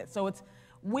reporting it. So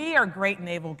we are great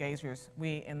navel gazers,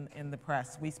 we in the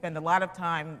press. We spend a lot of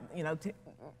time,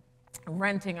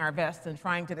 renting our vests and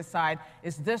trying to decide,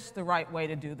 is this the right way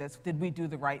to do this? Did we do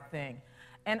the right thing?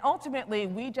 And ultimately,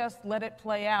 we just let it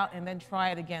play out and then try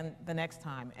it again the next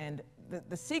time. And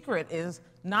the secret is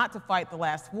not to fight the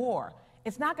last war.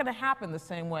 It's not going to happen the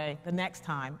same way the next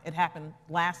time it happened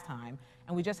last time,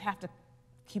 and we just have to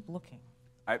keep looking.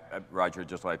 Roger, I'd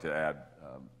just like to add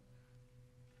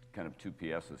kind of 2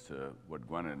 PSs to what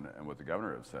Gwen and what the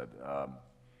governor have said.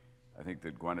 I think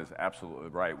that Gwen is absolutely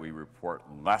right. We report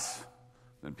less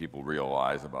than people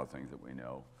realize about things that we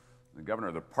know. The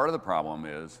governor, part of the problem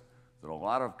is that a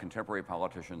lot of contemporary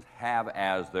politicians have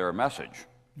as their message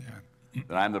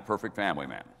that I'm the perfect family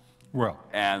man. Well,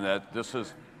 and that this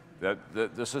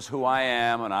is who I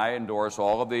am, and I endorse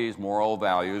all of these moral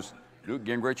values. Newt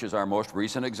Gingrich is our most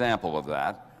recent example of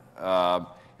that.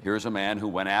 Here's a man who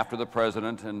went after the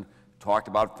president and talked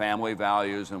about family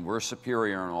values, and we're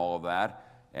superior and all of that.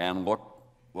 And look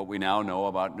what we now know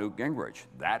about Newt Gingrich.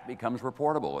 That becomes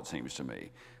reportable, it seems to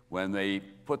me. When they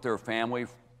put their family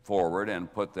forward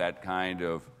and put that kind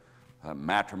of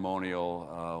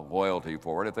matrimonial loyalty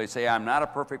forward. If they say, I'm not a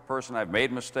perfect person, I've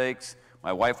made mistakes,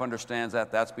 my wife understands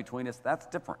that, that's between us, that's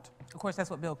different. Of course,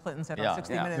 that's what Bill Clinton said on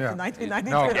 60 Minutes in 1992.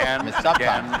 No.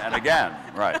 Again and again,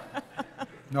 right.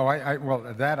 No,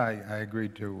 well, that I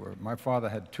agreed to. My father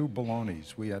had 2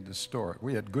 bolognas. We had to store it.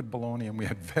 We had good bologna and we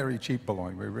had very cheap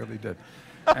bologna. We really did.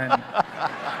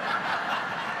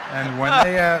 And when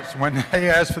they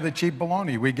asked for the cheap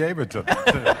bologna, we gave it to them.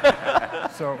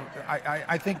 So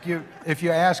I think if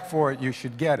you ask for it, you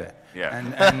should get it. Yeah.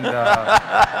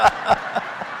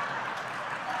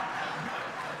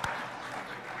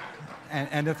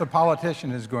 And if the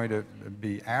politician is going to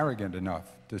be arrogant enough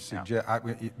to suggest,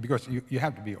 because you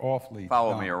have to be awfully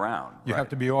Follow dumb. me around. You right. have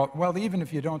to be well, even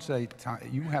if you don't say,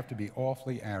 you have to be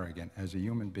awfully arrogant as a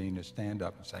human being to stand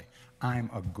up and say, I'm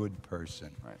a good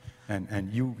person, Right.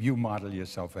 and you model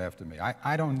yourself after me.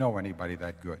 I don't know anybody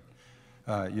that good.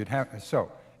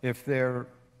 So if they're,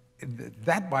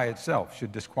 that by itself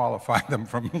should disqualify them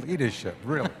from leadership,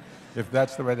 really, if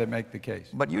that's the way they make the case.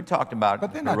 But you talked about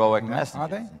But they're not heroic doing that, messages. are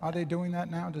they? Are they doing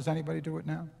that now? Does anybody do it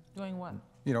now? Doing what?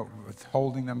 You know, with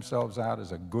holding themselves out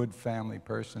as a good family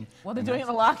person. Well, they're doing it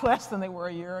a lot less than they were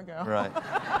a year ago. Right.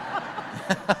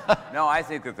 No, I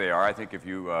think that they are. I think if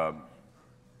you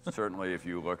certainly if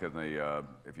you look at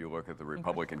the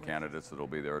Republican candidates that'll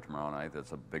be there tomorrow night,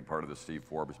 that's a big part of the Steve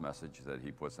Forbes message that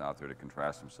he puts out there to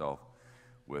contrast himself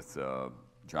with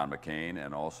John McCain,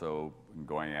 and also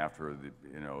going after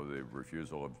the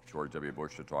refusal of George W.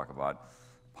 Bush to talk about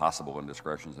possible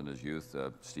indiscretions in his youth.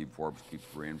 Steve Forbes keeps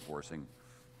reinforcing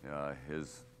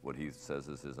what he says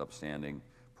is his upstanding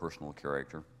personal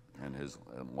character and his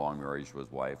long marriage to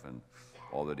his wife, and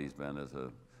all that he's been as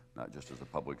not just as a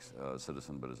public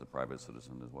citizen, but as a private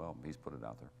citizen as well. He's put it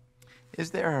out there.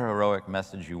 Is there a heroic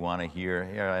message you want to hear?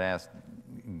 Here I'd ask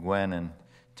Gwen and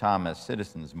Tom as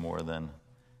citizens more than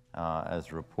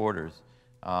as reporters.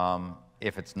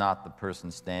 If it's not the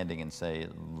person standing and say,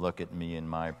 look at me and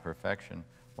my perfection,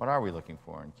 what are we looking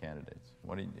for in candidates?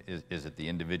 Is it the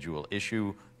individual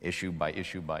issue by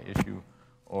issue by issue,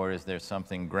 or is there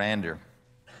something grander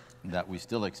that we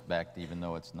still expect even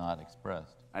though it's not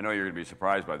expressed? I know you're going to be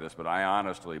surprised by this, but I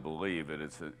honestly believe that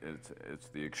it's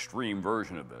the extreme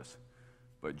version of this.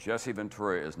 But Jesse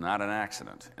Ventura is not an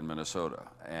accident in Minnesota,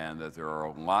 and that there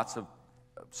are lots of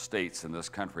states in this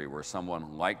country where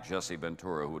someone like Jesse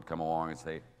Ventura who would come along and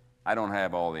say, I don't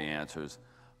have all the answers,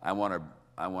 I want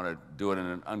to do it in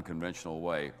an unconventional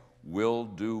way, will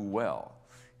do well.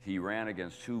 He ran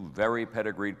against two very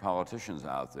pedigreed politicians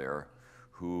out there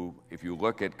who, if you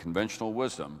look at conventional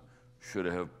wisdom, should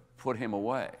have put him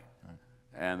away.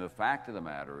 And the fact of the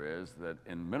matter is that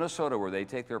in Minnesota, where they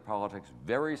take their politics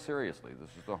very seriously, this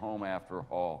is the home, after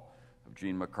all, of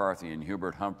Gene McCarthy and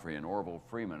Hubert Humphrey and Orville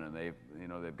Freeman, and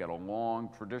they've got a long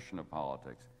tradition of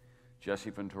politics. Jesse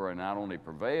Ventura not only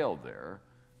prevailed there,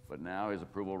 but now his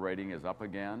approval rating is up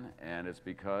again, and it's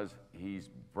because he's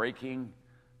breaking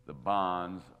the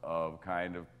bonds of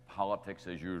kind of politics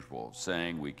as usual,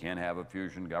 saying we can't have a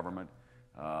fusion government.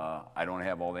 I don't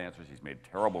have all the answers. He's made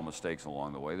terrible mistakes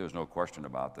along the way. There's no question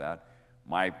about that.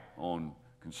 My own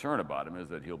concern about him is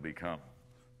that he'll become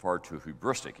far too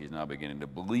hubristic. He's now beginning to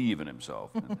believe in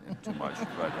himself in too much.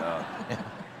 But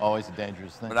always a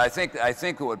dangerous thing. But I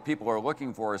think what people are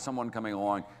looking for is someone coming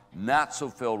along not so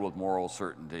filled with moral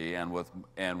certainty and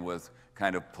with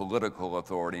kind of political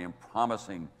authority and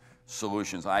promising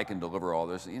solutions. I can deliver all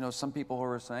this. Some people who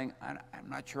are saying, I'm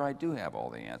not sure I do have all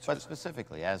the answers. But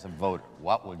specifically, as a voter,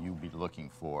 what will you be looking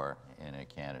for in a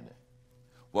candidate?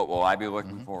 What will I be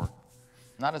looking for?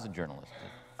 Not as a journalist.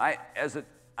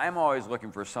 I'm always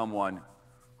looking for someone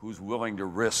who's willing to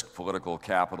risk political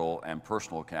capital and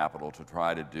personal capital to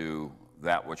try to do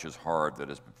that which is hard, that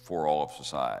is before all of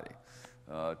society.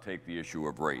 Take the issue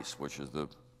of race, which is the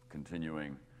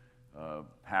continuing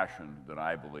passion that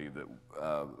I believe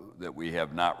that we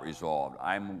have not resolved.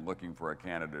 I'm looking for a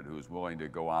candidate who's willing to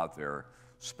go out there,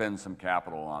 spend some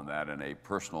capital on that in a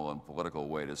personal and political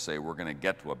way to say we're going to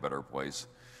get to a better place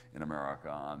in America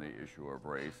on the issue of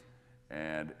race.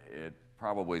 And it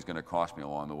probably is going to cost me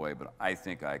along the way, but I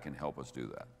think I can help us do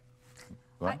that.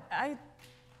 What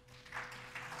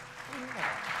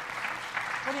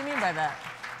do you mean by that?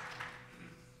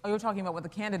 Oh, you're talking about what the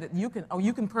candidate, you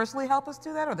can personally help us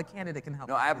do that, or the candidate can help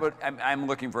us? No, I'm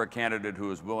looking for a candidate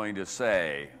who is willing to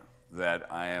say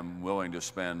that I am willing to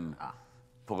spend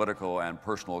political and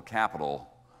personal capital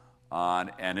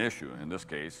on an issue. In this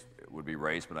case, it would be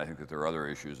race, but I think that there are other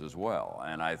issues as well.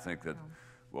 And I think that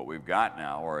what we've got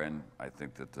now, I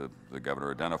think that the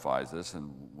governor identifies this,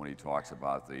 and when he talks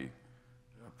about the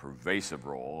pervasive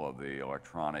role of the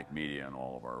electronic media in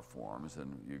all of our forms,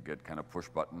 and you get kind of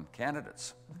push-button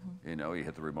candidates. You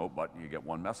hit the remote button, you get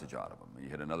one message out of them. You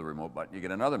hit another remote button, you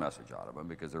get another message out of them,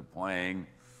 because they're playing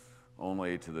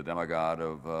only to the demigod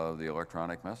of the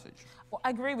electronic message. Well, I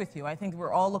agree with you. I think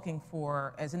we're all looking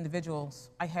for, as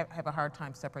individuals, I have a hard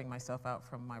time separating myself out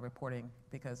from my reporting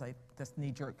because I just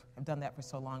knee-jerk. I've done that for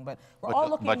so long. But we're all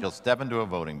looking... But you'll step into a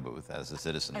voting booth as a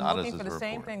citizen, not as a reporter. And looking for the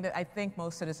same thing that I think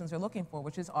most citizens are looking for,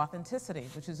 which is authenticity,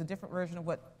 which is a different version of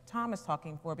what Tom is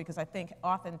talking for, because I think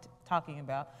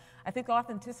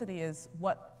authenticity is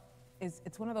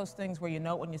it's one of those things where you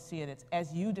know it when you see it. It's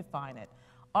as you define it.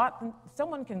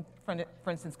 Someone can, for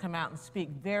instance, come out and speak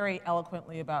very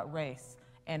eloquently about race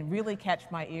and really catch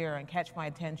my ear and catch my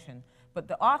attention. But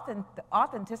the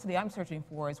authenticity I'm searching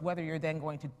for is whether you're then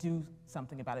going to do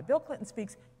something about it. Bill Clinton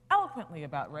speaks eloquently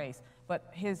about race, but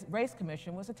his race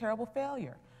commission was a terrible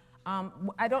failure.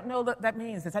 I don't know what that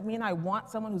means. Does that mean I want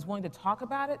someone who's willing to talk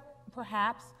about it?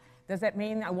 Perhaps. Does that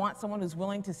mean I want someone who's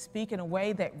willing to speak in a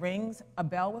way that rings a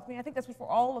bell with me? I think that's what we're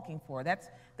all looking for. That's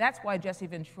why Jesse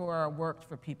Ventura worked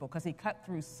for people, because he cut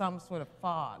through some sort of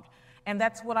fog. And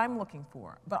that's what I'm looking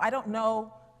for. But I don't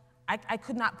know. I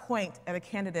could not point at a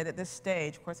candidate at this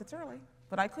stage. Of course, it's early.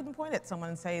 But I couldn't point at someone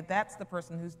and say, that's the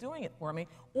person who's doing it for me,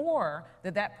 or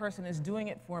that person is doing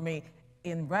it for me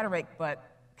in rhetoric, but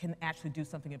can actually do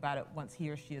something about it once he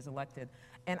or she is elected.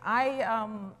 And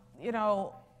I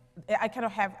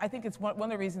think it's one of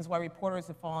the reasons why reporters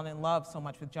have fallen in love so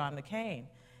much with John McCain.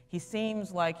 He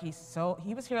seems like he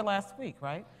was here last week,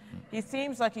 right? He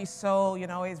seems like he's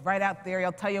he's right out there.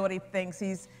 He'll tell you what he thinks.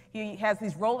 He has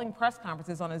these rolling press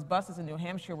conferences on his buses in New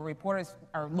Hampshire where reporters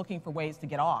are looking for ways to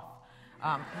get off.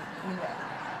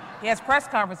 He has press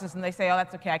conferences and they say, oh,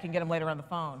 that's okay, I can get him later on the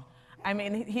phone. I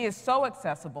mean, he is so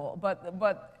accessible,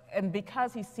 and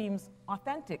because he seems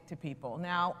authentic to people.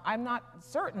 Now, I'm not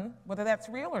certain whether that's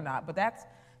real or not, but that's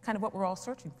kind of what we're all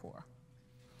searching for.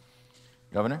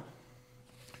 Governor?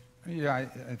 Yeah,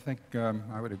 I think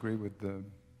I would agree with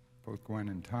both Gwen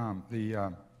and Tom.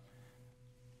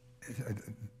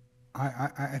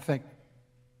 I think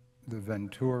the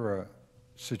Ventura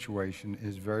situation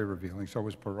is very revealing. So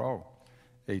was Perot,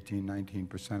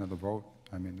 19% of the vote.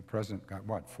 I mean, the president got,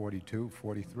 what, 42,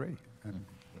 43? And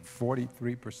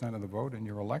 43% of the vote, and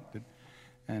you're elected.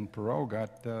 And Perot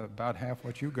got about half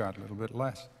what you got, a little bit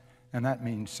less. And that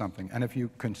means something. And if you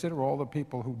consider all the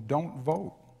people who don't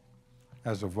vote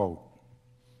as a vote,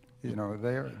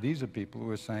 these are people who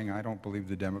are saying, I don't believe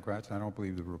the Democrats, I don't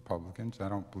believe the Republicans, I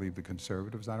don't believe the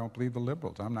conservatives, I don't believe the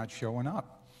liberals. I'm not showing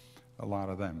up, a lot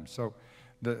of them. So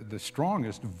the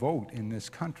strongest vote in this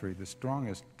country, the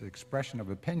strongest expression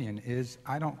of opinion is,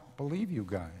 I don't believe you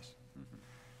guys.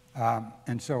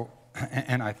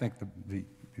 And I think the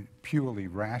purely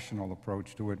rational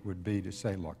approach to it would be to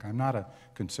say, look, I'm not a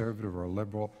conservative or a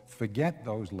liberal. Forget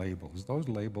those labels. Those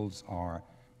labels are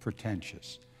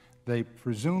pretentious. They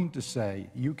presume to say,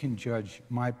 you can judge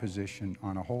my position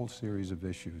on a whole series of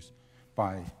issues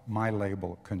by my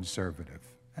label, conservative.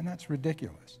 And that's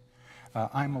ridiculous.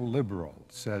 I'm a liberal,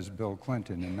 says Bill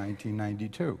Clinton in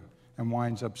 1992, and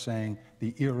winds up saying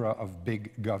the era of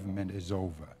big government is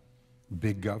over.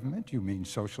 Big government? You mean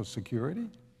Social Security?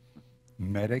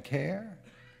 Medicare?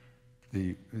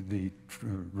 The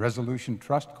Resolution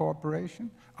Trust Corporation?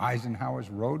 Eisenhower's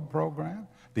road program?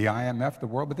 The IMF, the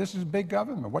world? But this is big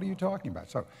government. What are you talking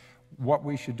about? So what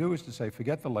we should do is to say,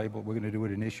 forget the label, we're going to do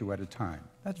it an issue at a time.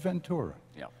 That's Ventura.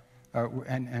 Yeah.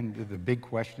 And the big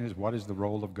question is, what is the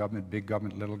role of government, big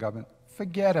government, little government?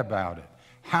 Forget about it.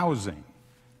 Housing.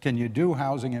 Can you do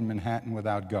housing in Manhattan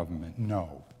without government?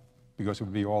 No, because it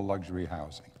would be all luxury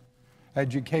housing.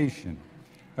 Education.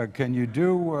 Can you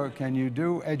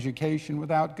do education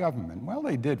without government? Well,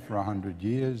 they did for 100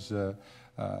 years.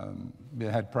 They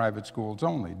had private schools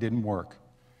only. Didn't work.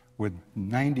 With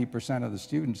 90% of the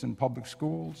students in public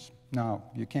schools, no,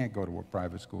 you can't go to a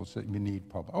private school, so you need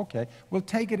public. Okay, we'll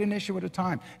take it an issue at a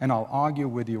time, and I'll argue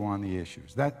with you on the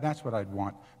issues. That's what I'd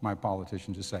want my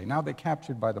politicians to say. Now they're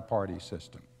captured by the party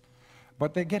system,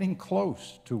 but they're getting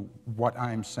close to what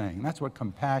I'm saying. That's what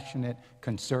compassionate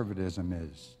conservatism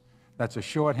is. That's a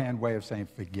shorthand way of saying,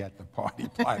 forget the party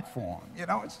platform.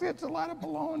 It's a lot of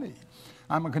baloney.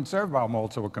 I'm a conservative, I'm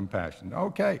also a compassionate.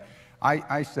 Okay.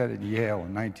 I said at Yale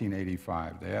in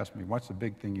 1985, they asked me, what's the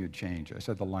big thing you'd change? I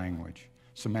said, the language.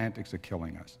 Semantics are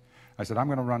killing us. I said, I'm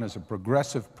going to run as a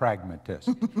progressive pragmatist.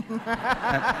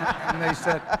 and they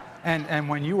said, and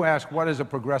when you ask, what is a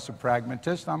progressive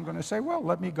pragmatist? I'm going to say, well,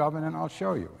 let me govern and I'll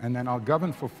show you. And then I'll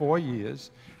govern for 4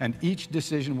 years, and each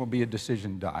decision will be a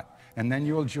decision dot. And then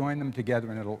you'll join them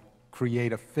together and it'll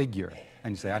create a figure.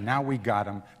 And you say, now we got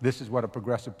him. This is what a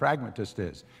progressive pragmatist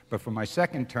is. But for my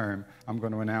second term, I'm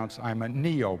going to announce I'm a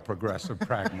neo-progressive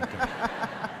pragmatist.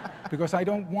 Because I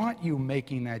don't want you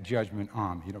making that judgment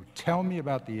on me. Tell me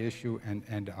about the issue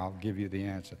and I'll give you the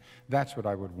answer. That's what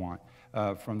I would want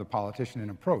from the politician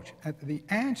in approach. The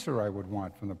answer I would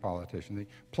want from the politician, the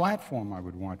platform I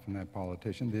would want from that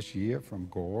politician this year from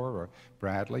Gore or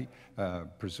Bradley,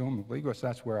 presumably, because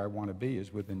that's where I want to be,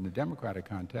 is within the Democratic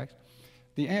context.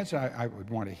 The answer I would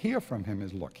want to hear from him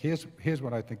is, look, here's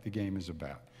what I think the game is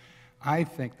about. I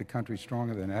think the country's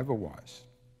stronger than ever was.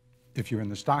 If you're in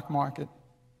the stock market,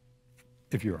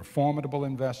 if you're a formidable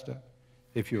investor,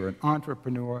 if you're an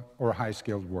entrepreneur or a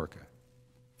high-skilled worker.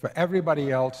 For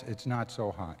everybody else, it's not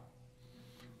so high.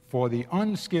 For the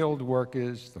unskilled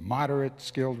workers, the moderate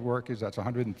skilled workers, that's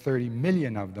 130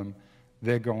 million of them,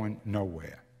 they're going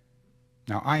nowhere.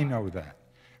 Now, I know that.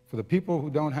 For the people who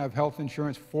don't have health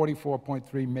insurance,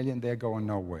 44.3 million, they're going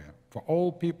nowhere. For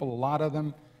old people, a lot of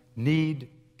them need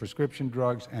prescription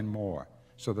drugs and more.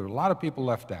 So there are a lot of people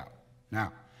left out.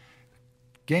 Now,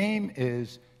 game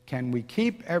is, can we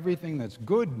keep everything that's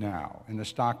good now in the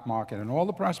stock market and all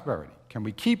the prosperity? Can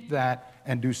we keep that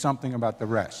and do something about the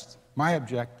rest? My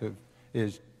objective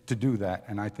is to do that,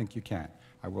 and I think you can.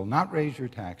 I will not raise your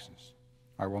taxes.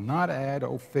 I will not add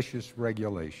officious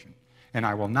regulation. And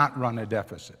I will not run a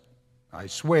deficit. I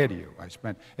swear to you, I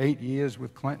spent 8 years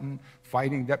with Clinton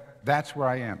fighting that. That's where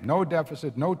I am. No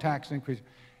deficit, no tax increase.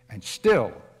 And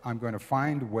still, I'm going to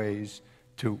find ways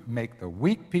to make the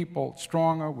weak people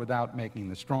stronger without making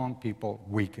the strong people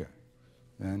weaker.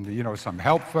 And, you know, some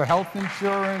help for health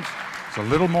insurance. It's a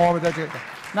little more with education.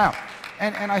 Now,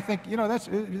 and I think, you know, that's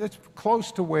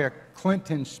close to where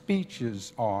Clinton's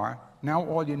speeches are. Now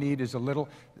all you need is a little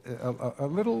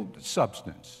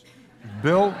substance.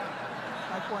 Bill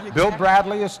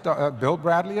Bradley has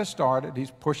started.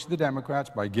 He's pushed the Democrats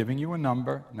by giving you a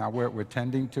number. Now we're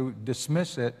tending to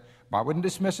dismiss it. But I wouldn't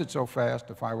dismiss it so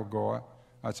fast if I were Gore.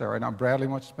 I'd say, all right, now Bradley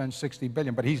wants to spend $60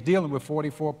 billion, but he's dealing with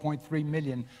 44.3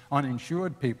 million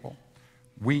uninsured people.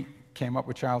 We came up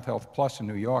with Child Health Plus in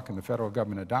New York, and the federal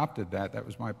government adopted that. That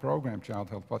was my program, Child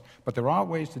Health Plus. But there are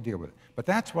ways to deal with it. But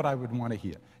that's what I would want to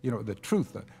hear. You know, the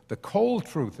truth, the cold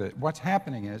truth, what's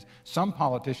happening is some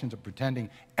politicians are pretending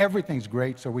everything's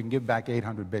great so we can give back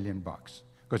 $800 billion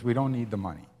because we don't need the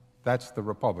money. That's the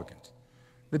Republicans.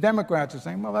 The Democrats are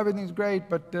saying, well, everything's great,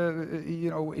 but, you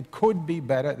know, it could be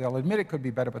better. They'll admit it could be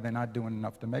better, but they're not doing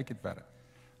enough to make it better.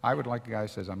 I would like a guy who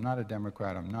says, I'm not a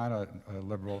Democrat, I'm not a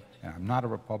liberal, and I'm not a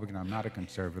Republican, I'm not a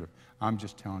conservative. I'm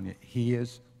just telling you,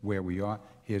 here's where we are,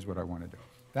 here's what I want to do.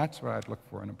 That's what I'd look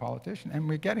for in a politician, and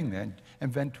we're getting there.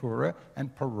 And Ventura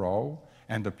and Perot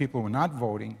and the people who are not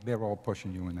voting, they're all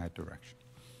pushing you in that direction.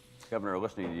 Governor,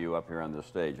 listening to you up here on this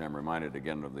stage, I'm reminded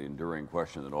again of the enduring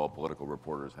question that all political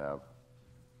reporters have.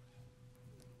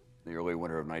 In the early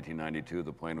winter of 1992,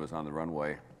 the plane was on the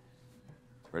runway,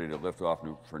 ready to lift off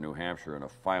for New Hampshire, and a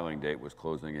filing date was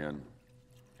closing in,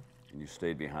 and you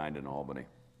stayed behind in Albany.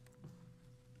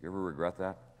 You ever regret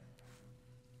that?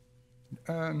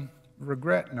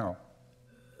 Regret? No.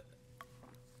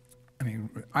 I mean,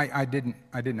 I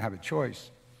didn't have a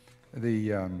choice. I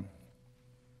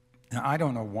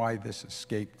don't know why this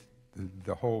escaped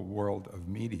the whole world of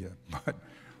media, but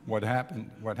what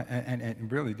happened, and it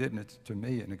really didn't. It's, to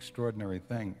me, an extraordinary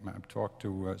thing. I've talked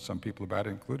to some people about it,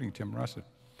 including Tim Russert,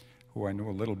 who I knew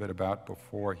a little bit about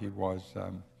before he was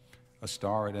a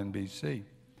star at NBC.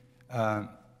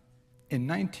 In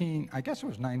I guess it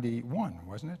was 91,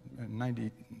 wasn't it?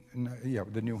 Yeah,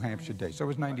 the New Hampshire days. So it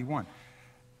was 91.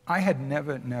 I had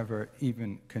never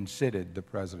even considered the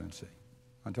presidency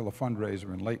until a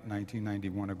fundraiser in late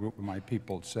 1991. A group of my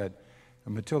people said,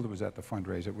 and Matilda was at the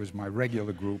fundraiser. It was my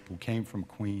regular group who came from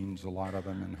Queens, a lot of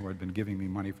them, and who had been giving me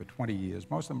money for 20 years.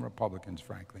 Most of them Republicans,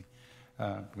 frankly,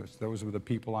 because those were the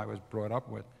people I was brought up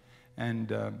with. And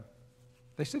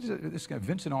they said, this guy,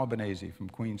 Vincent Albanese from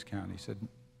Queens County, said,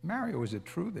 Mario, is it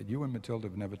true that you and Matilda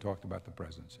have never talked about the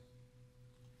presidency?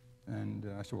 And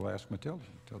I said, well, ask Matilda.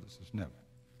 Matilda says, never.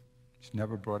 She's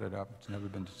never brought it up. It's never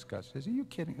been discussed. I said, are you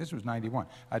kidding? This was 91.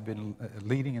 I'd been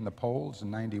leading in the polls in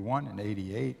 91 and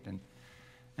 88.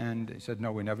 And he said,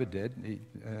 no, we never did.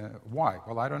 Why?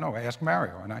 Well, I don't know. Ask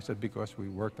Mario. And I said, because we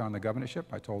worked on the governorship.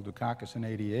 I told Dukakis in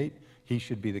 88 he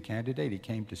should be the candidate. He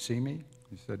came to see me.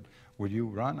 He said, will you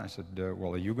run? I said,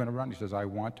 well, are you going to run? He says, I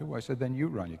want to. I said, then you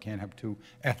run. You can't have two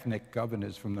ethnic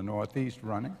governors from the Northeast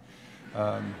running.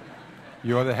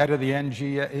 You're the head of the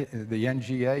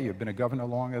NGA. You've been a governor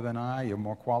longer than I. You're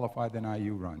more qualified than I.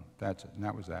 You run. That's it. And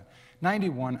that was that.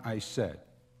 91, I said,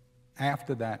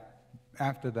 after that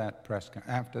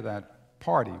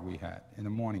party we had in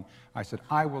the morning, I said,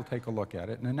 I will take a look at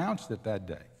it, and announced it that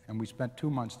day. And we spent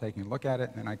 2 months taking a look at it,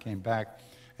 and then I came back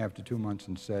after 2 months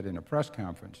and said in a press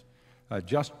conference,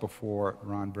 just before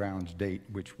Ron Brown's date,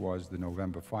 which was the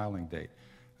November filing date,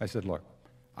 I said, look,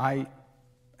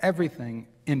 everything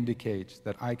indicates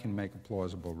that I can make a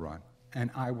plausible run, and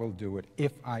I will do it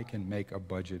if I can make a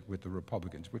budget with the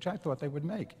Republicans, which I thought they would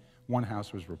make. One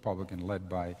house was Republican, led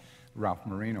by Ralph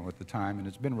Marino at the time, and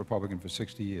it's been Republican for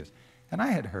 60 years. And I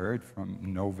had heard from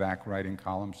Novak writing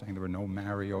columns saying there were no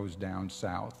Marios down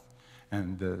south,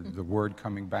 and the word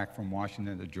coming back from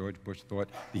Washington that George Bush thought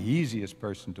the easiest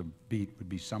person to beat would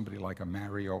be somebody like a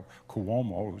Mario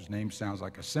Cuomo, whose name sounds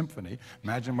like a symphony.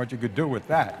 Imagine what you could do with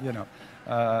that, you know.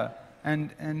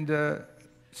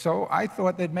 So I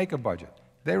thought they'd make a budget.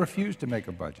 They refused to make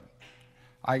a budget.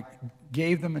 I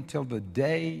gave them until the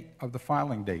day of the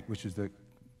filing date, which is the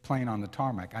plane on the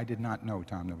tarmac. I did not know,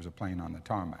 Tom, there was a plane on the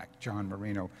tarmac. John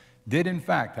Marino did, in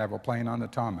fact, have a plane on the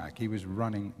tarmac. He was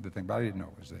running the thing, but I didn't know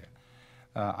it was there.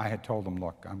 I had told him,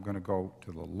 look, I'm going to go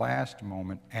to the last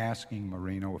moment asking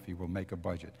Marino if he will make a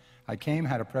budget. I came,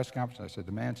 had a press conference. I said,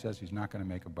 the man says he's not going to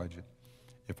make a budget.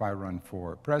 If I run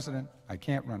for president, I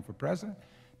can't run for president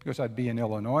because I'd be in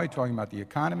Illinois talking about the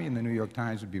economy, and the New York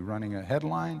Times would be running a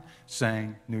headline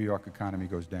saying New York economy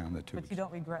goes down the tubes. But you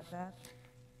don't regret that?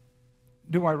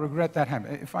 Do I regret that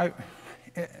happening? If I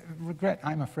regret,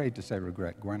 I'm afraid to say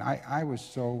regret, Gwen. I was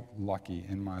so lucky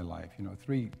in my life. You know,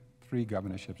 three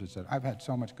governorships, etc. I've had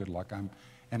so much good luck.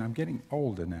 And I'm getting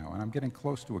older now, and I'm getting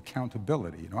close to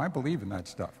accountability. You know, I believe in that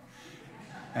stuff.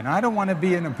 And I don't want to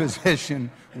be in a position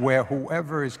where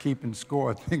whoever is keeping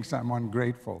score thinks I'm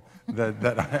ungrateful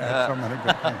that I had so many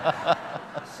good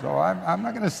things. So I'm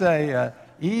not going to say,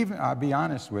 I'll be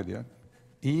honest with you,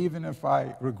 even if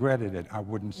I regretted it, I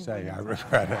wouldn't say I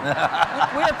regret it.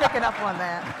 We're picking up on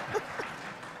that.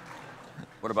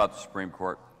 What about the Supreme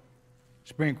Court?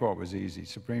 Supreme Court was easy.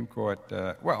 Supreme Court,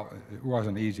 well, it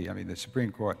wasn't easy. I mean, the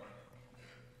Supreme Court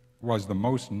was the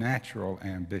most natural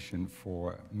ambition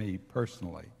for me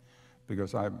personally,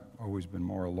 because I've always been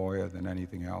more a lawyer than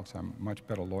anything else. I'm a much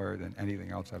better lawyer than anything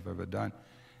else I've ever done,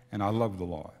 and I love the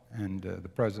law. And the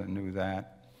president knew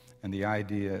that. And the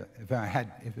idea, if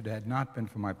it had not been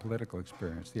for my political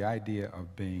experience, the idea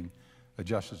of being a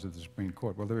justice of the Supreme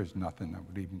Court, well, there is nothing that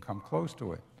would even come close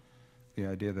to it. The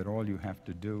idea that all you have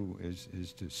to do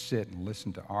is to sit and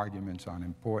listen to arguments on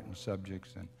important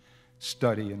subjects and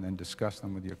study and then discuss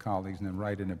them with your colleagues and then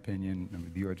write an opinion, and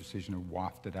with your decision to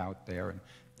waft it out there, and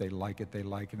if they like it, they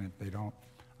like it, and if they don't,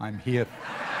 I'm here.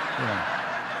 You know.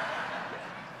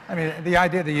 I mean, the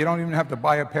idea that you don't even have to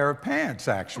buy a pair of pants,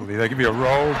 actually. They give you a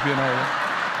robe, you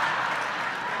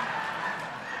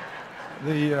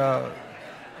know.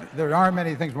 There are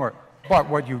many things more. But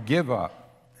what you give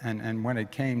up, and when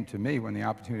it came to me, when the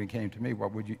opportunity came to me,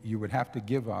 what you would have to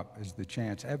give up is the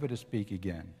chance ever to speak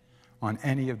again on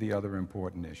any of the other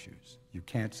important issues. You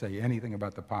can't say anything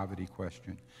about the poverty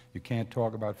question. You can't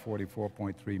talk about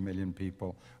 44.3 million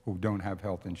people who don't have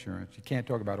health insurance. You can't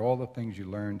talk about all the things you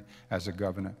learned as a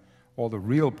governor, all the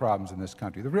real problems in this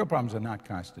country. The real problems are not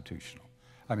constitutional.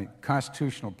 I mean,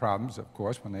 constitutional problems, of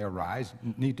course, when they arise,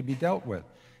 need to be dealt with.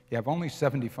 You have only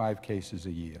 75 cases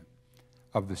a year.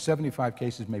 Of the 75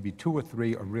 cases, maybe 2 or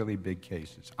 3 are really big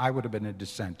cases. I would have been a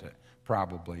dissenter,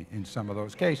 probably, in some of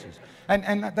those cases. And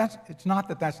it's not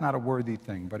that that's not a worthy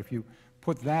thing, but if you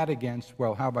put that against,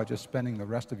 well, how about just spending the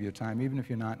rest of your time, even if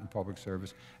you're not in public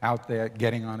service, out there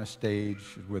getting on a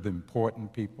stage with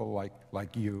important people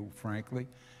like you, frankly,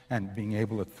 and being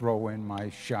able to throw in my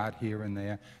shot here and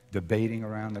there, debating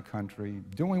around the country,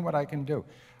 doing what I can do.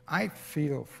 I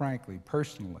feel, frankly,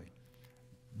 personally,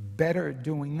 better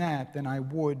doing that than I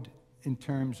would in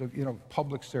terms of, you know,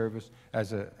 public service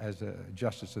as a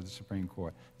justice of the Supreme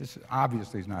Court. This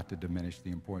obviously is not to diminish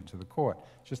the importance of the court.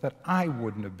 It's just that I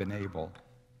wouldn't have been able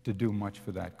to do much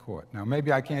for that court. Now,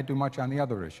 maybe I can't do much on the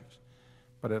other issues,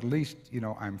 but at least, you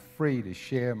know, I'm free to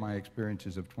share my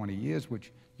experiences of 20 years,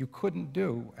 which you couldn't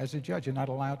do as a judge. You're not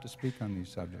allowed to speak on these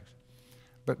subjects.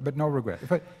 But no regret.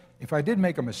 If I did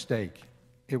make a mistake,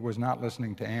 it was not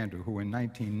listening to Andrew, who in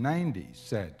 1990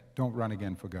 said, don't run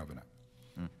again for governor.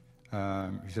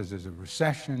 He says there's a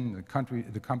recession,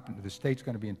 the state's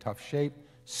going to be in tough shape.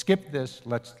 Skip this,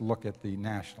 let's look at the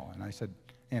national. And I said,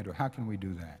 Andrew, how can we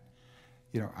do that?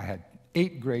 You know, I had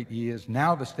 8 great years.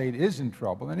 Now the state is in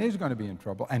trouble and is going to be in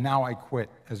trouble, and now I quit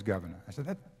as governor. I said,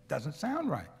 that doesn't sound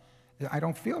right. I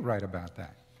don't feel right about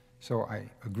that. So I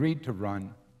agreed to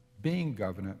run. Being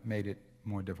governor made it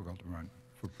more difficult to run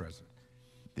for president.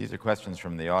 These are questions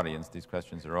from the audience. These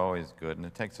questions are always good, and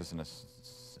it takes us in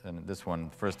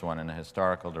first one, in a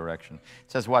historical direction.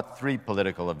 It says, what 3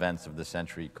 political events of the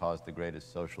century caused the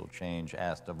greatest social change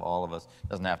asked of all of us? It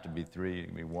doesn't have to be 3, it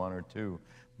can be 1 or 2.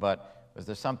 But was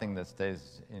there something that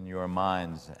stays in your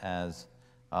minds as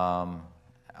a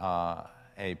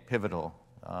pivotal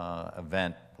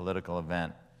event, political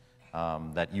event,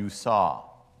 that you saw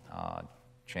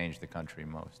change the country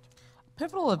most? A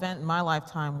pivotal event in my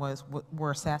lifetime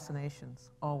were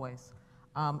assassinations, always.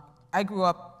 I grew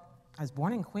up, I was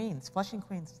born in Queens, Flushing,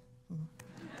 Queens.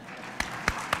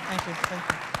 Thank you,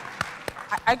 thank you.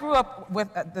 I grew up with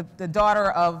the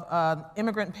daughter of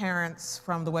immigrant parents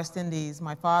from the West Indies.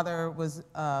 My father was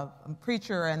a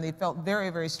preacher, and they felt very,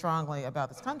 very strongly about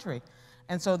this country.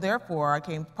 And so therefore, I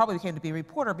probably came to be a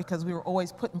reporter because we were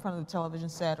always put in front of the television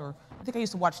set, or I think I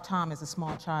used to watch Tom as a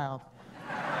small child.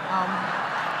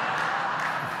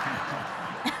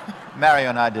 Mario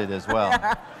and I did as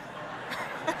well.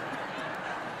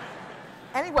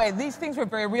 Anyway, these things were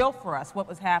very real for us, what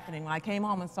was happening. When I came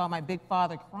home and saw my big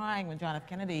father crying when John F.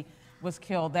 Kennedy was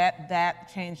killed,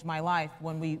 that changed my life.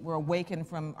 When we were awakened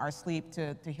from our sleep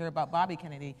to hear about Bobby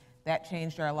Kennedy, that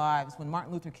changed our lives. When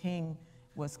Martin Luther King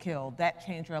was killed, that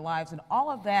changed our lives. And all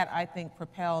of that, I think,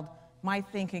 propelled my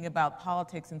thinking about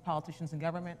politics and politicians and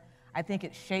government. I think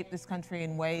it shaped this country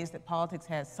in ways that politics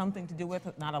has something to do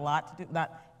with, not a lot to do,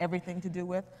 not everything to do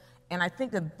with. And I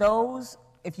think that those,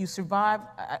 if you survive,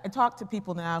 I talk to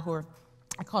people now who are,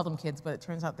 I call them kids, but it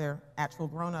turns out they're actual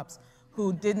grown-ups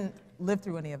who didn't live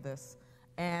through any of this.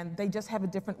 And they just have a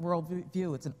different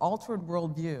worldview. It's an altered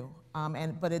worldview,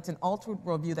 but it's an altered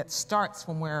worldview that starts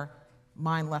from where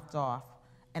mine left off.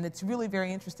 And it's really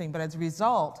very interesting, but as a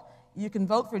result, you can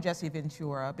vote for Jesse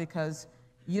Ventura because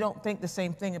you don't think the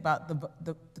same thing about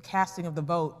the casting of the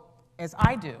vote as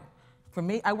I do. For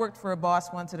me, I worked for a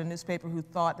boss once at a newspaper who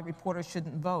thought that reporters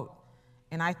shouldn't vote.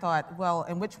 And I thought, well,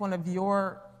 and which one of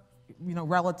your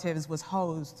relatives was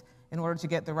hosed in order to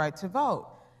get the right to vote?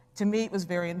 To me, it was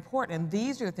very important. And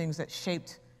these are the things that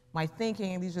shaped my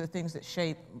thinking, and these are the things that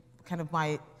shape kind of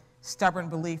my stubborn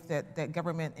belief that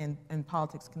government and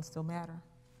politics can still matter.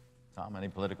 Tom, any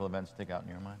political events stick out in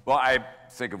your mind? Well, I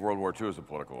think of World War II as a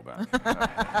political event.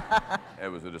 It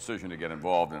was a decision to get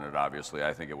involved in it, obviously.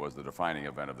 I think it was the defining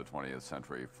event of the 20th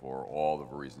century for all the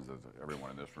reasons that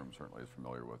everyone in this room certainly is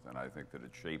familiar with. And I think that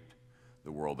it shaped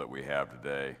the world that we have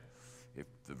today. If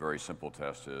the very simple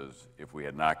test is, if we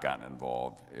had not gotten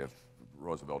involved, if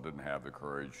Roosevelt didn't have the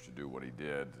courage to do what he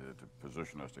did, to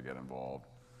position us to get involved,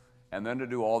 and then to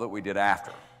do all that we did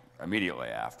after, immediately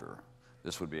after,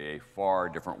 this would be a far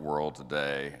different world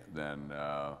today than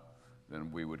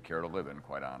we would care to live in,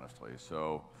 quite honestly.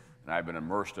 So, and I've been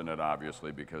immersed in it,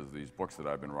 obviously, because of these books that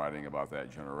I've been writing about that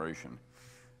generation.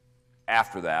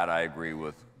 After that, I agree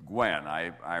with Gwen.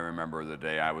 I remember the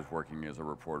day I was working as a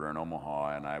reporter in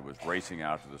Omaha, and I was racing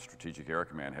out to the Strategic Air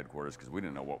Command headquarters because we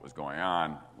didn't know what was going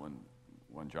on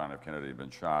when John F. Kennedy had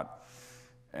been shot.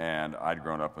 And I'd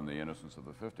grown up in the innocence of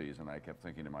the 50s, and I kept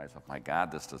thinking to myself, my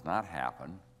God, this does not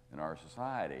happen in our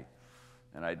society.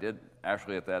 And I did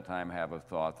actually at that time have a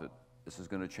thought that this is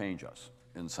going to change us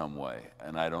in some way,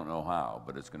 and I don't know how,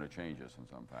 but it's going to change us in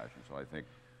some fashion. So I think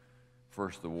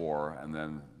first the war, and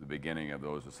then the beginning of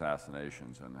those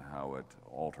assassinations and how it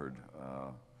altered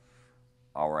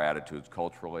our attitudes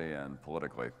culturally and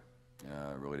politically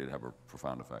really did have a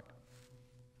profound effect.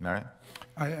 Mary?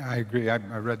 I agree. I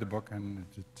read the book, and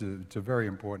it's a very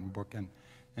important book,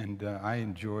 and I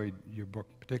enjoyed your book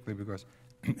particularly because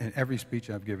in every speech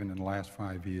I've given in the last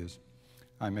 5 years,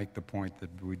 I make the point that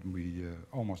we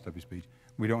almost every speech,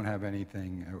 we don't have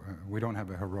anything, we don't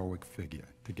have a heroic figure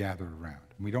to gather around.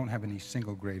 We don't have any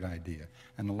single great idea.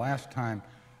 And the last time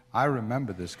I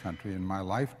remember this country in my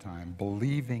lifetime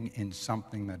believing in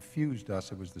something that fused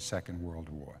us, it was the Second World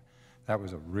War. That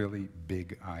was a really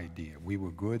big idea. We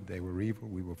were good, they were evil,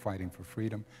 we were fighting for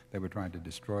freedom, they were trying to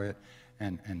destroy it.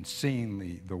 And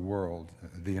seeing the world,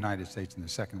 the United States in the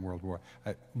Second World War,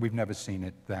 we've never seen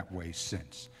it that way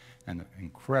since. And the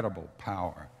incredible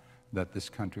power that this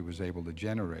country was able to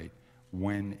generate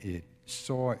when it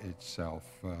saw itself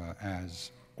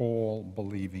as all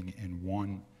believing in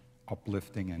one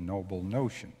uplifting and noble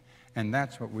notion. And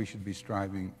that's what we should be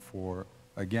striving for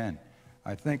again.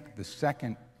 I think the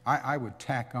second, I would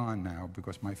tack on now,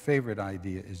 because my favorite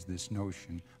idea is this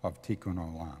notion of tikkun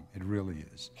olam. It really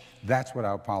is. That's what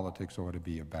our politics ought to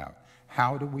be about.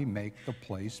 How do we make the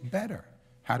place better?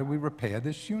 How do we repair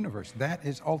this universe? That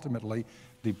is ultimately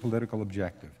the political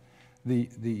objective.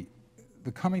 The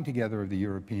coming together of the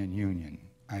European Union,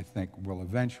 I think, will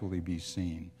eventually be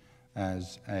seen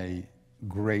as a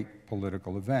great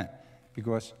political event,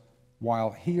 because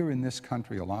while here in this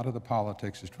country a lot of the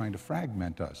politics is trying to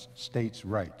fragment us, states'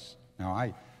 rights.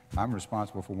 Now, I'm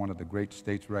responsible for one of the great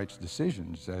states' rights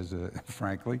decisions, as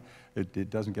frankly,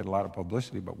 it doesn't get a lot of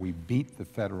publicity, but we beat the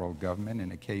federal government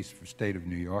in a case for state of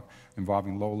New York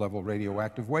involving low-level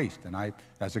radioactive waste. And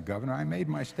as a governor, I made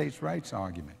my states' rights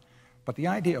argument. But the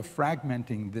idea of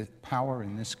fragmenting the power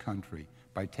in this country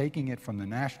by taking it from the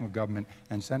national government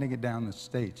and sending it down the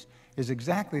states is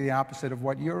exactly the opposite of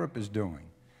what Europe is doing,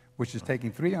 which is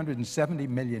taking 370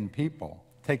 million people,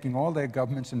 taking all their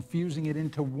governments and fusing it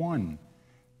into one.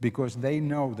 because they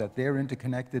know that their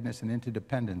interconnectedness and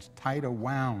interdependence, tighter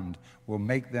wound, will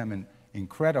make them an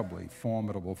incredibly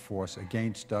formidable force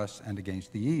against us and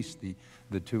against the East,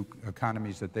 the two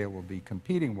economies that they will be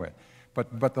competing with.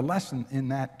 But the lesson in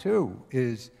that, too,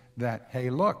 is that, hey,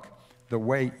 look, the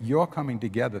way you're coming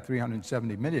together,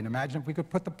 370 million, imagine if we could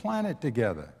put the planet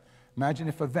together. Imagine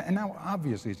if, and now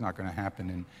obviously it's not going to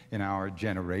happen in our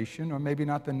generation, or maybe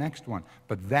not the next one,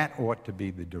 but that ought to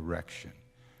be the direction,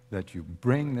 that you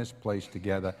bring this place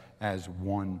together as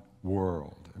one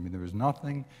world. I mean, there is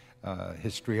nothing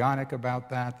histrionic about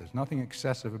that. There's nothing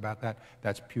excessive about that.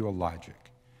 That's pure logic.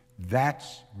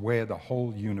 That's where the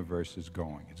whole universe is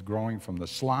going. It's growing from the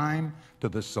slime to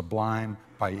the sublime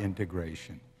by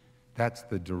integration. That's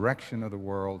the direction of the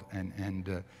world,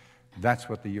 and that's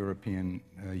what the European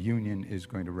Union is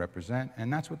going to represent,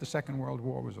 and that's what the Second World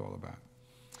War was all about.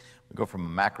 We go from a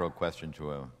macro question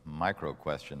to a micro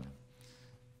question.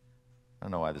 I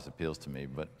don't know why this appeals to me,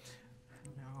 but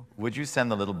would you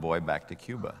send the little boy back to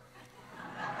Cuba?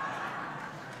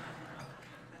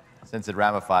 Since it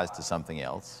ramifies to something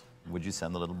else, would you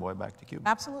send the little boy back to Cuba?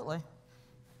 Absolutely.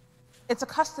 It's a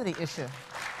custody issue.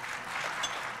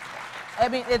 I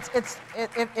mean,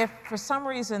 if for some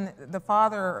reason the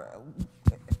father,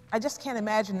 I just can't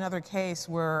imagine another case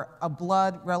where a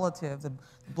blood relative, the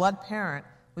blood parent,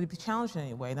 would be challenged in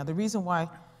any way. Now, the reason why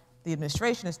the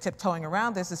administration is tiptoeing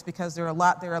around this is because there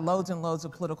are loads and loads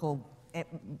of political,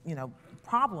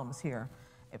 problems here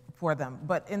for them.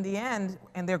 But in the end,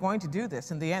 and they're going to do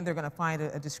this, in the end they're going to find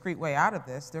a discreet way out of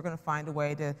this. They're going to find a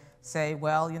way to say,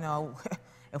 well,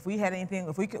 if we had anything,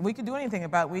 if we could do anything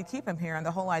about it, we'd keep him here. And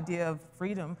the whole idea of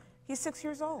freedom, he's 6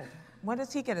 years old. When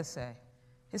does he get a say?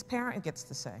 His parent gets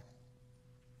to say.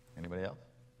 Anybody else?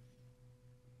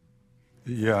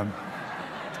 Yeah.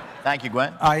 Thank you,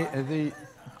 Gwen.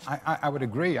 I would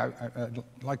agree. I'd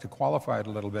like to qualify it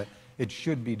a little bit. It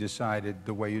should be decided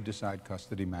the way you decide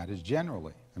custody matters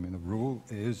generally. I mean, the rule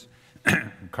is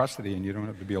custody, and you don't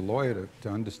have to be a lawyer to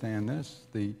understand this.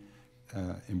 The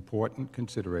important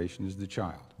consideration is the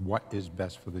child. What is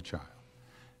best for the child?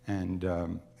 And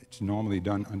it's normally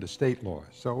done under state law.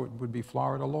 So it would be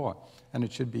Florida law, and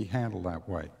it should be handled that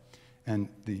way. And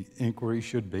the inquiry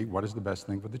should be, what is the best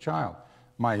thing for the child?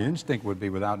 My instinct would be,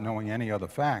 without knowing any other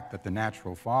fact, that the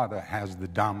natural father has the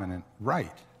dominant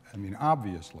right. I mean,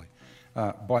 obviously.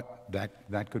 But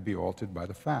that could be altered by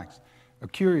the facts. A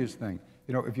curious thing,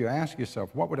 if you ask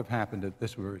yourself, what would have happened if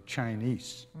this were a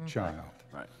Chinese child?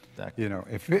 Right. Exactly.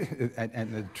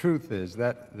 And the truth is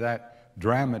that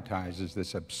dramatizes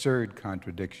this absurd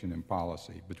contradiction in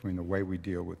policy between the way we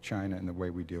deal with China and the way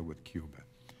we deal with Cuba.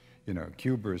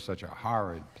 Cuba is such a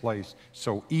horrid place,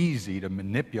 so easy to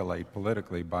manipulate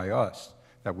politically by us,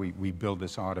 that we build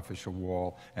this artificial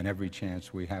wall, and every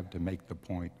chance we have to make the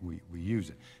point, we use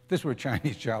it. If this were a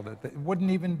Chinese child, it wouldn't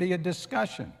even be a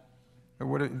discussion.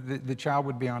 The child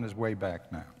would be on his way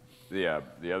back now.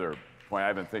 The other point,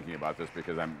 I've been thinking about this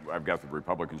because I've got the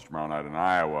Republicans tomorrow night in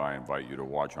Iowa. I invite you to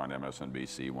watch on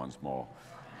MSNBC, one small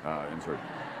insert.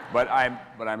 But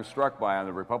I'm struck by, on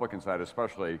the Republican side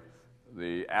especially,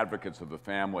 the advocates of the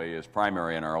family is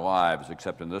primary in our lives,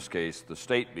 except in this case, the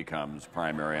state becomes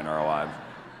primary in our lives.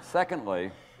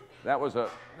 Secondly, that was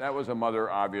a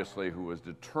mother, obviously, who was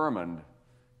determined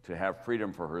to have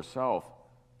freedom for herself,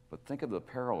 but think of the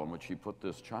peril in which she put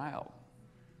this child.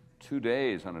 2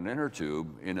 days on an inner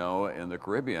tube, in the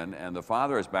Caribbean, and the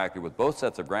father is back there with both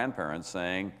sets of grandparents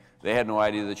saying they had no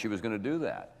idea that she was going to do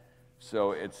that.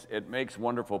 So it makes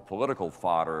wonderful political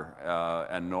fodder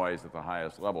and noise at the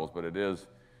highest levels, but it is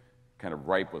kind of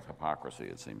ripe with hypocrisy,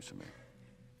 it seems to me.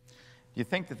 Do you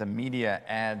think that the media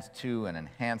adds to and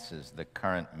enhances the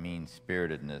current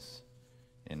mean-spiritedness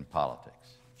in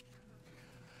politics?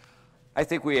 I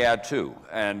think we add to,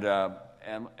 and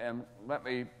let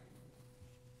me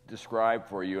describe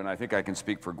for you, and I think I can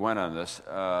speak for Gwen on this,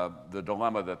 the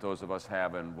dilemma that those of us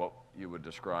have in what you would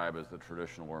describe as the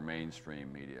traditional or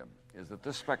mainstream media, is that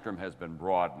this spectrum has been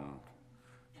broadened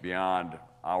beyond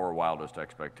our wildest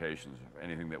expectations,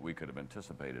 anything that we could have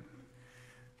anticipated.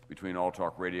 Between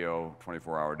all-talk radio,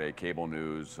 24-hour-a-day cable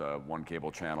news, one cable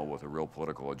channel with a real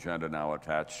political agenda now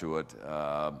attached to it,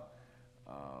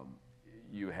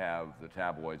 you have the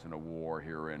tabloids in a war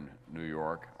here in New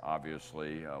York,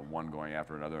 obviously, one going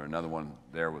after another one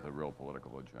there with a real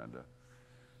political agenda.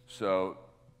 So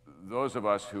those of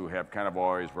us who have kind of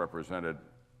always represented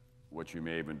what you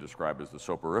may even describe as the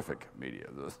soporific media,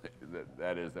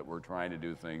 that is, that we're trying to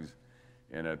do things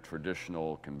in a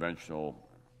traditional, conventional,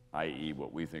 i.e.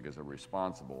 what we think is a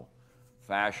responsible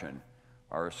fashion,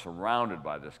 are surrounded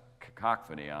by this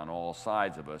cacophony on all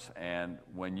sides of us. And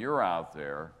when you're out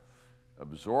there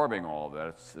absorbing all of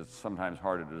that, it's sometimes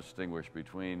harder to distinguish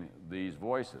between these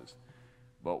voices.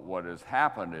 But what has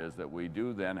happened is that we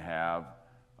do then have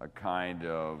a kind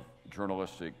of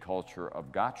journalistic culture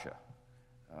of gotcha.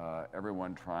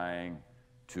 Everyone trying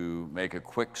to make a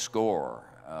quick score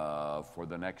for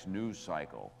the next news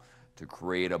cycle, to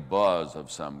create a buzz of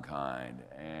some kind,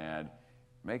 and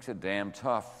makes it damn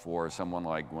tough for someone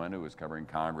like Gwen, who was covering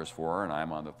Congress for her, and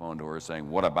I'm on the phone to her saying,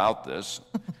 what about this?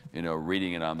 You know,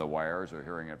 reading it on the wires or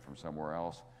hearing it from somewhere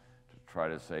else, to try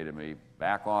to say to me,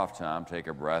 back off, Tom, take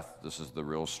a breath, this is the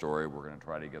real story, we're going to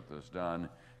try to get this done,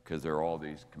 because there are all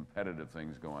these competitive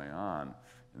things going on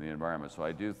in the environment. So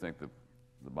I do think that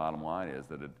the bottom line is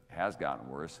that it has gotten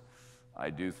worse. I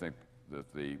do think that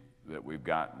that we've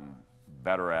gotten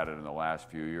better at it in the last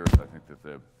few years.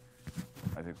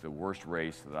 I think the worst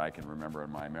race that I can remember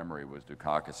in my memory was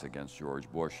Dukakis against George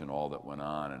Bush and all that went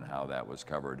on and how that was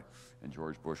covered. And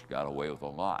George Bush got away with a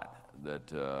lot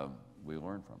that we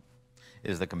learned from.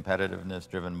 Is the competitiveness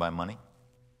driven by money?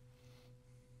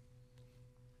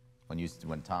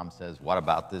 When Tom says, what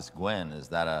about this Gwen, is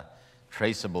that a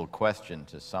traceable question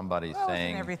to somebody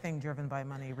saying... Isn't everything driven by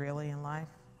money, really, in life?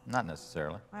 Not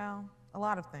necessarily. Well, a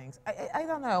lot of things. I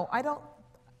don't know.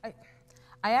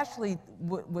 I actually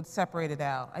would separate it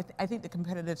out. I think the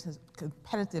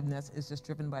competitiveness is just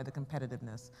driven by the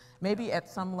competitiveness. Maybe at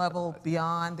some level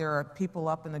beyond, there are people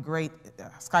up in the great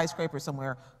skyscraper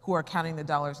somewhere who are counting the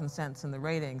dollars and cents and the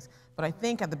ratings. But I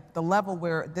think at the level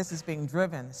where this is being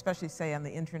driven, especially say on the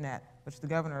internet, which the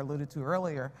governor alluded to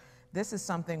earlier, this is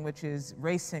something which is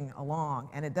racing along,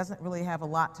 and it doesn't really have a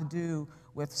lot to do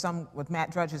with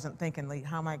Matt Drudge isn't thinking,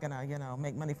 how am I going to,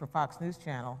 make money for Fox News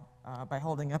Channel by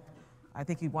holding up. I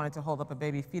think he wanted to hold up a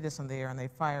baby fetus in the air, and they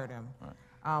fired him.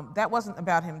 Right. That wasn't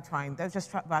about him trying. That was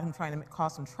just about him trying to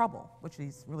cause some trouble, which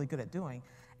he's really good at doing.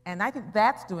 And I think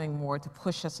that's doing more to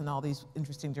push us in all these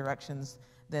interesting directions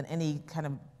than any kind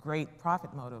of great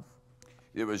profit motive.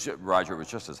 It was, Roger, it was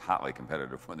just as hotly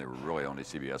competitive when they were really only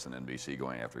CBS and NBC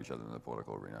going after each other in the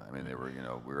political arena. I mean, they were,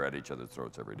 we were at each other's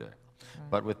throats every day.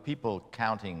 But with people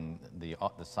counting the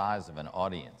size of an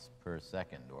audience per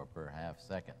second or per half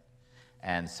second,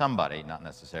 and somebody, not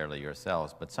necessarily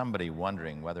yourselves, but somebody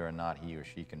wondering whether or not he or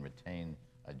she can retain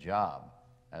a job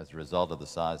as a result of the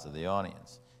size of the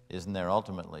audience, isn't there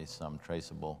ultimately some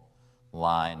traceable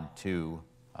line to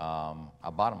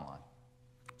a bottom line?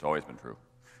 It's always been true.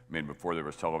 I mean, before there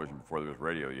was television, before there was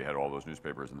radio, you had all those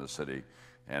newspapers in the city,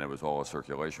 and it was all a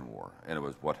circulation war. And it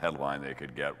was what headline they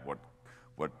could get, what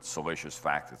salacious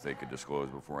fact that they could disclose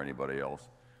before anybody else.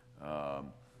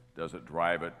 Does it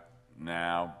drive it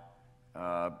now?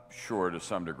 Sure, to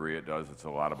some degree it does. It's a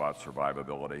lot about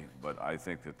survivability, but I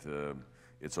think that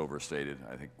it's overstated.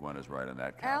 I think Gwen is right on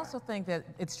that count. I also think that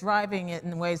it's driving it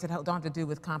in ways that don't have to do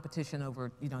with competition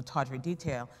over, tawdry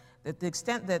detail. That the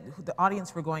extent that the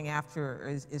audience we're going after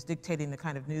is dictating the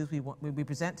kind of news we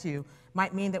present to you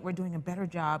might mean that we're doing a better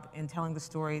job in telling the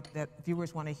story that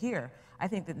viewers want to hear. I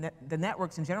think that the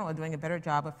networks in general are doing a better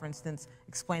job of, for instance,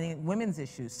 explaining women's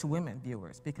issues to women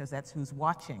viewers, because that's who's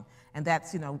watching. And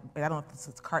that's, I don't know if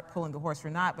it's cart pulling the horse or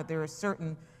not, but there are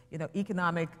certain,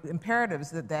 economic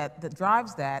imperatives that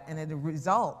drives that, and as a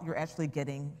result, you're actually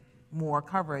getting more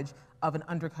coverage of an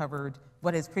undercovered,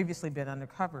 what has previously been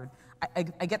undercovered. I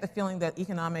get the feeling that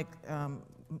economic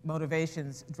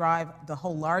motivations drive the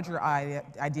whole larger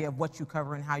idea of what you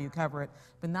cover and how you cover it,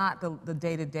 but not the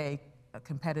day-to-day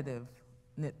competitive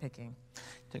nitpicking.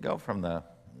 To go from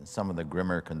some of the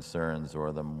grimmer concerns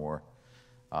or the more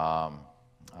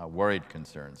worried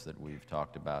concerns that we've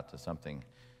talked about to something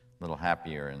a little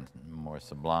happier and more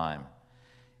sublime,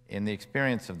 in the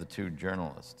experience of the two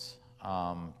journalists,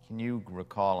 can you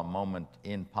recall a moment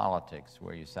in politics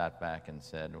where you sat back and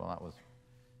said, well,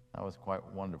 that was quite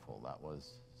wonderful, that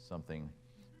was something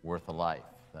worth a life,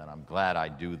 that I'm glad I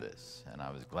do this, and I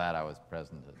was glad I was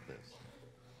present at this?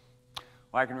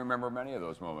 Well, I can remember many of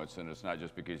those moments, and it's not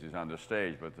just because he's on the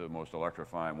stage, but one of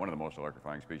the most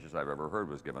electrifying speeches I've ever heard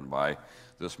was given by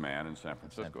this man in San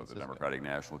Francisco at the Democratic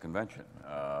National Convention.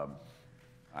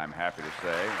 I'm happy to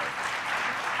say...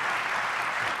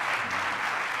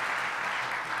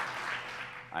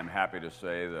 I'm happy to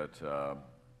say that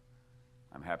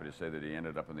he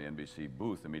ended up in the NBC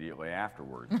booth immediately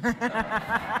afterwards.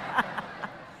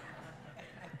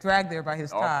 Dragged there by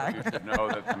his tie. Also, you should know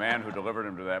that the man who delivered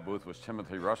him to that booth was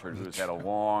Timothy Russert, who has had a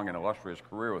long and illustrious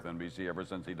career with NBC ever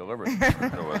since he delivered it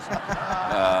to us.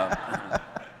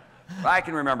 I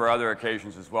can remember other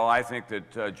occasions as well. I think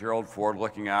that Gerald Ford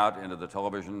looking out into the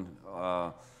television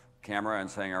camera and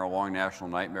saying our long national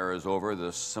nightmare is over,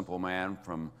 this simple man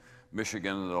from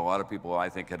Michigan that a lot of people, I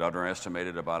think, had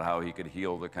underestimated about how he could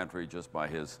heal the country just by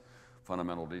his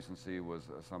fundamental decency was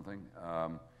something.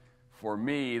 For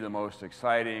me, the most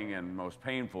exciting and most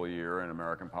painful year in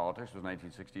American politics was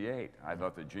 1968. I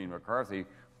thought that Gene McCarthy,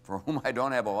 for whom I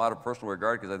don't have a lot of personal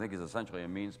regard because I think he's essentially a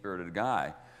mean-spirited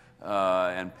guy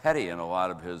and petty in a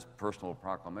lot of his personal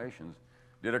proclamations,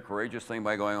 did a courageous thing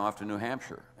by going off to New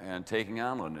Hampshire and taking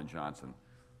on Lyndon Johnson.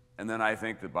 And then I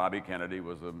think that Bobby Kennedy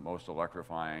was the most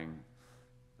electrifying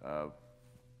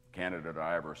candidate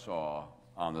I ever saw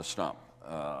on the stump.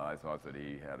 I thought that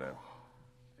he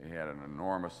had an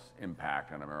enormous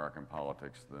impact on American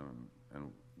politics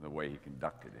and the way he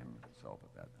conducted himself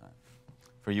at that time.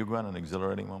 For you, Gwen, an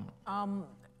exhilarating moment?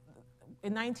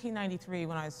 In 1993,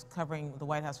 when I was covering the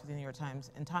White House for the New York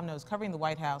Times, and Tom knows, covering the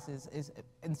White House is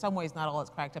in some ways not all it's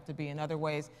cracked up to be. In other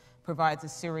ways, provides a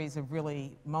series of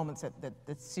really moments that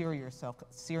sear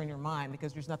in your mind,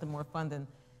 because there's nothing more fun than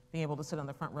being able to sit on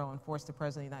the front row and force the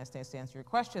President of the United States to answer your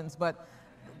questions. But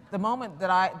the moment that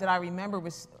I remember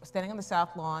was standing on the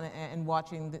South Lawn and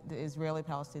watching the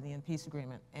Israeli-Palestinian peace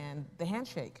agreement and the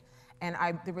handshake. And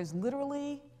there was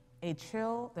literally a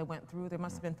chill that went through. There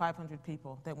must have been 500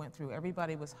 people that went through.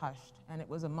 Everybody was hushed. And it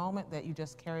was a moment that you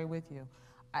just carry with you.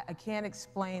 I can't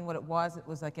explain what it was. It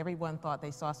was like everyone thought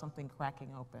they saw something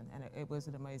cracking open. And it was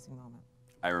an amazing moment.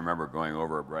 I remember going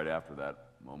over right after that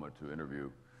moment to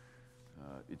interview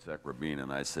Yitzhak Rabin,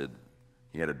 and I said,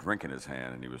 he had a drink in his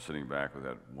hand, and he was sitting back with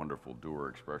that wonderful dour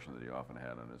expression that he often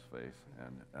had on his face.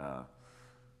 And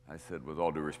I said, with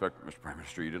all due respect, Mr. Prime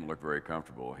Minister, you didn't look very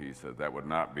comfortable. He said, that would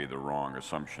not be the wrong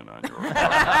assumption on your part.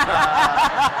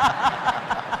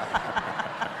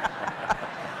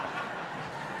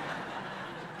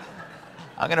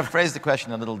 I'm going to phrase the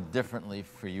question a little differently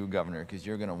for you, Governor, because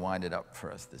you're going to wind it up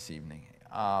for us this evening.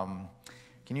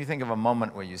 Can you think of a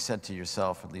moment where you said to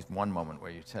yourself, at least one moment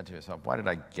where you said to yourself, why did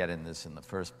I get in this in the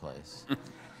first place?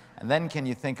 And then can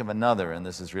you think of another, and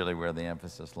this is really where the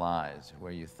emphasis lies,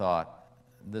 where you thought,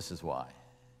 this is why?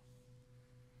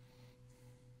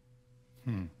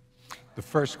 The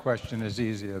first question is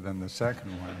easier than the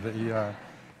second one.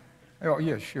 Oh,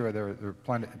 yeah, sure, there are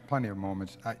plenty of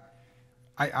moments.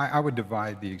 I would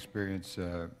divide the experience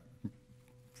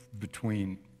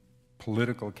between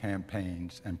political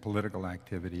campaigns and political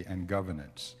activity and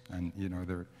governance. And, you know,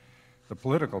 the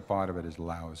political part of it is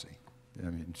lousy. I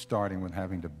mean, starting with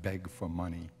having to beg for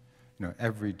money. You know,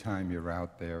 every time you're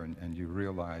out there and you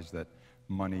realize that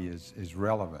money is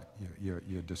relevant, you're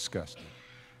disgusted.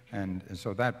 And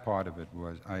so that part of it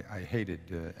was, I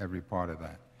hated every part of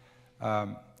that.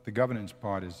 The governance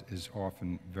part is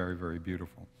often very, very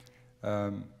beautiful.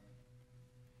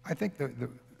 I think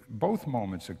both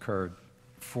moments occurred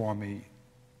for me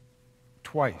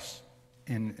twice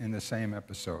in the same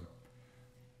episode.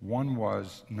 One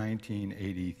was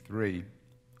 1983,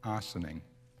 Ossining,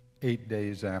 8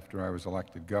 days after I was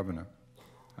elected governor.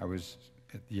 I was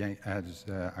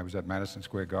at Madison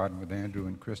Square Garden with Andrew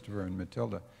and Christopher and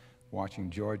Matilda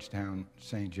watching Georgetown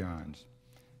St. John's,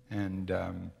 and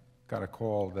got a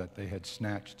call that they had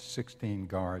snatched 16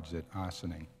 guards at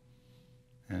Ossining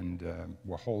and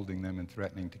were holding them and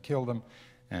threatening to kill them.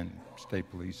 And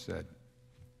state police said,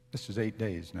 this is 8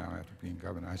 days now after being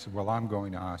governor. I said, well, I'm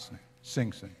going to Ossining,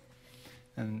 Sing Sing.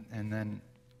 And then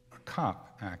a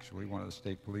cop, actually, one of the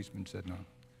state policemen said, no,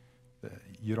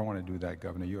 you don't want to do that,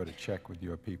 Governor. You ought to check with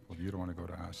your people. You don't want to go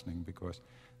to Ossining because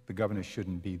the governor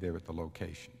shouldn't be there at the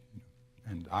location.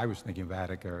 And I was thinking of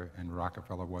Attica, and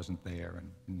Rockefeller wasn't there, and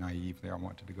naively I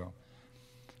wanted to go.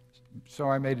 So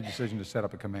I made a decision to set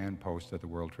up a command post at the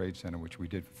World Trade Center, which we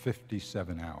did for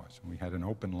 57 hours. We had an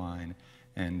open line,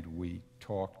 and we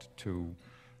talked to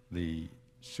the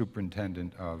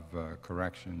superintendent of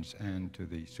corrections and to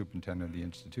the superintendent of the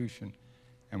institution,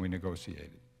 and we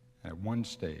negotiated. At one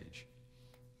stage,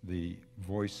 the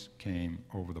voice came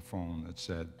over the phone that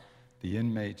said, the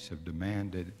inmates have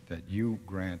demanded that you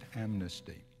grant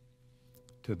amnesty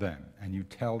to them, and you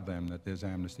tell them that there's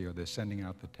amnesty, or they're sending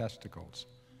out the testicles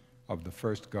of the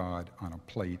first guard on a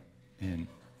plate in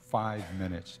 5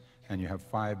 minutes, and you have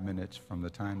 5 minutes from the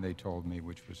time they told me,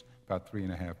 which was about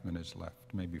 3.5 minutes left,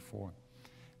 maybe 4.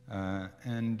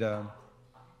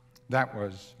 That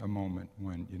was a moment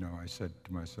when, you know, I said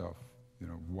to myself, you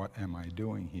know, what am I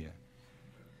doing here?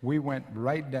 We went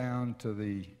right down to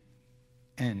the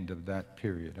end of that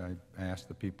period. I asked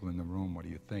the people in the room, what do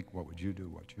you think? What would you do?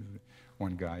 What you do?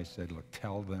 One guy said, look,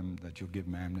 tell them that you'll give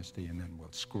them amnesty and then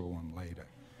we'll screw them later.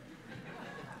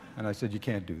 And I said, you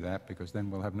can't do that because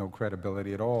then we'll have no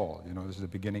credibility at all. You know, this is the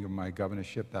beginning of my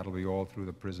governorship. That'll be all through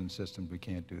the prison system. We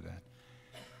can't do that.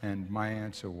 And my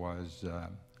answer was,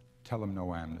 tell them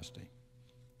no amnesty.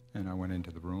 And I went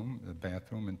into the room, the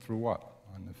bathroom, and threw up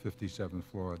on the 57th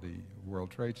floor of the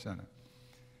World Trade Center.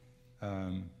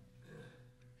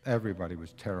 Everybody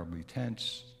was terribly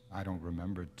tense. I don't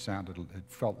remember, it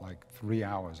felt like 3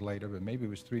 hours later, but maybe it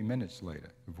was 3 minutes later.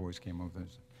 The voice came over and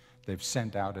said, they've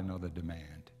sent out another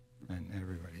demand. And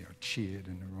everybody cheered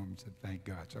in the room and said, thank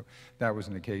God. So that was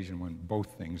an occasion when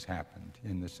both things happened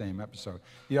in the same episode.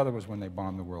 The other was when they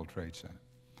bombed the World Trade Center.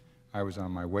 I was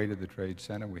on my way to the Trade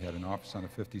Center. We had an office on the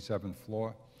 57th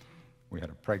floor. We had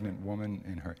a pregnant woman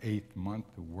in her 8th month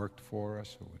who worked for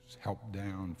us, who was helped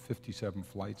down 57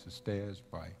 flights of stairs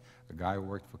by a guy who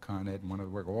worked for Con Ed and one of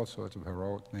the work. All sorts of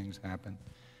heroic things happened.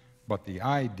 But the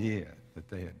idea that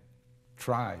they had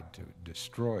tried to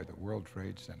destroy the World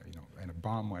Trade Center, and a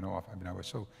bomb went off. I mean, I was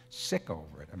so sick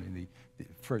over it. I mean,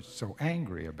 first so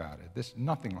angry about it.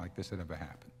 Nothing like this had ever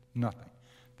happened. Nothing.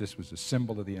 This was a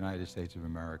symbol of the United States of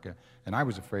America, and I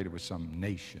was afraid it was some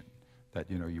nation, that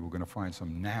you were going to find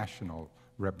some national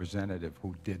representative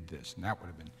who did this, and that would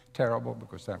have been terrible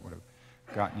because that would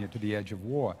have gotten you to the edge of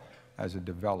war. As it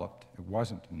developed, it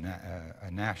wasn't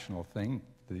a national thing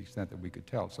to the extent that we could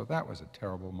tell. So that was a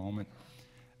terrible moment.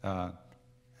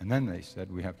 And then they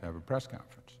said, we have to have a press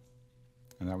conference.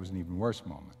 And that was an even worse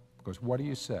moment, because what do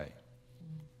you say?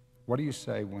 What do you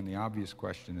say when the obvious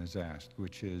question is asked,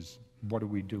 which is, what do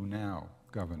we do now,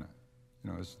 Governor?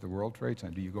 It's the World Trade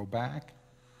Center. Do you go back?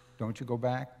 Don't you go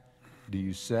back? Do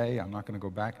you say, I'm not going to go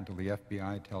back until the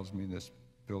FBI tells me this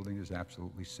building is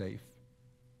absolutely safe?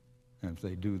 And if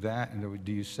they do that, and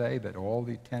do you say that all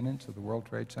the tenants of the World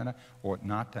Trade Center ought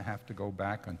not to have to go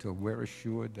back until we're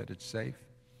assured that it's safe?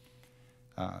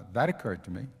 That occurred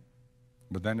to me.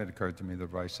 But then it occurred to me that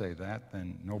if I say that,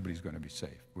 then nobody's going to be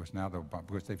safe.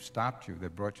 Because they've stopped you,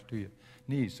 they've brought you to your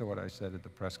knees. So what I said at the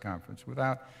press conference,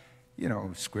 without,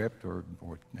 script or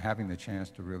having the chance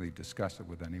to really discuss it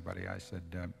with anybody, I said,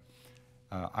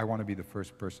 I want to be the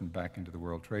first person back into the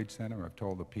World Trade Center. I've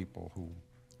told the people who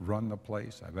run the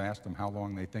place, I've asked them how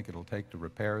long they think it'll take to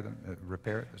repair it.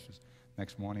 This was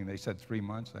next morning. They said 3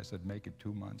 months. I said, make it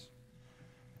 2 months.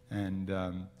 And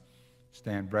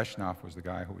Stan Brezhnev was the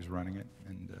guy who was running it,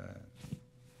 and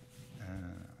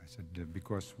I said,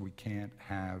 because we can't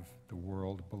have the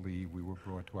world believe we were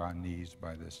brought to our knees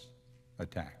by this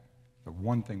attack. The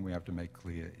one thing we have to make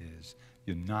clear is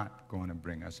you're not going to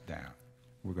bring us down.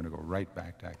 We're going to go right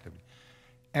back to activity.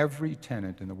 Every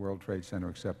tenant in the World Trade Center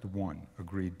except one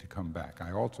agreed to come back.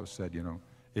 I also said,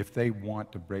 if they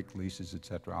want to break leases, et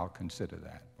cetera, I'll consider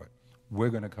that, but we're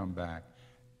going to come back.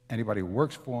 Anybody who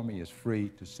works for me is free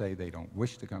to say they don't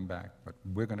wish to come back, but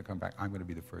we're going to come back. I'm going to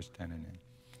be the first tenant in.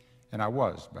 And I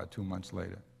was about 2 months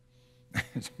later.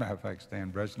 As a matter of fact,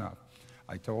 Stan Brezhnev,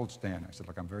 I told Stan, I said,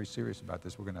 look, I'm very serious about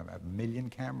this. We're going to have 1 million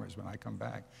cameras when I come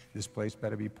back. This place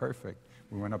better be perfect.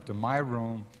 We went up to my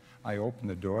room. I opened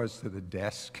the doors to the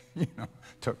desk,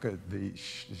 took the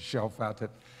shelf out,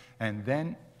 and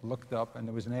then looked up, and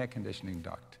there was an air conditioning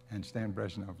duct. And Stan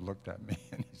Brezhnev looked at me,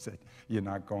 and he said, you're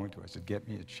not going to. I said, get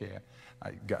me a chair.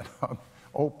 I got up,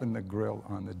 opened the grill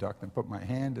on the duct, and put my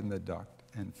hand in the duct,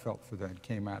 and felt for that. It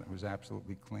came out, it was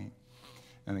absolutely clean.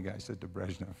 And the guy said to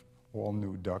Brezhnev, all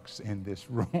new ducts in this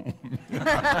room.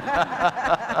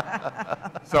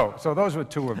 So those were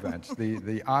two events,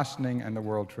 the Ossining and the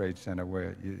World Trade Center,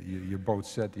 where you both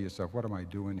said to yourself, what am I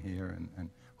doing here, and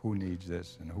who needs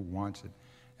this, and who wants it?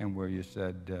 And where you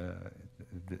said,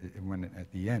 when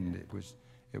at the end, it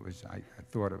was I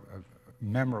thought, a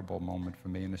memorable moment for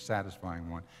me and a satisfying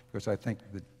one, because I think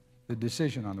that the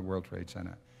decision on the World Trade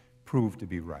Center proved to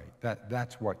be right.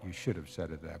 That's what you should have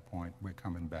said at that point. We're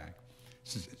coming back.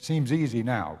 It seems easy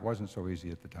now. It wasn't so easy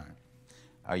at the time.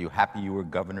 Are you happy you were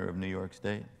governor of New York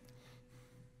State?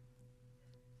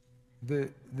 The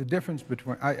difference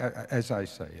between, as I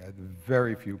say,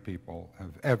 very few people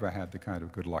have ever had the kind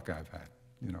of good luck I've had.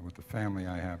 With the family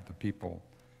I have, the people,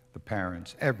 the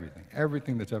parents, everything.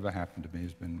 Everything that's ever happened to me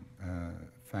has been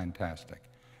fantastic.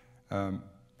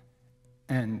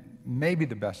 And maybe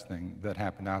the best thing that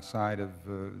happened outside of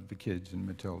the kids and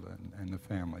Matilda and the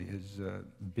family is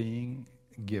being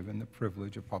given the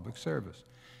privilege of public service.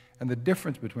 And the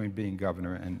difference between being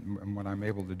governor and what I'm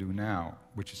able to do now,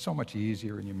 which is so much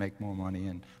easier and you make more money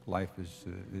and life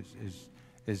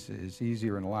is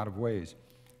easier in a lot of ways,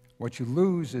 what you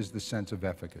lose is the sense of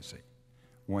efficacy.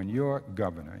 When you're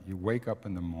governor, you wake up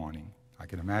in the morning, I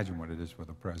can imagine what it is for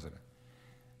the president,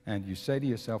 and you say to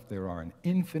yourself, there are an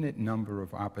infinite number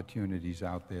of opportunities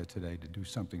out there today to do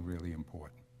something really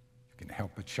important. You can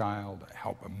help a child,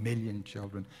 help 1 million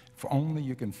children. If only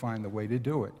you can find the way to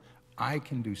do it. I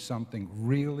can do something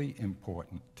really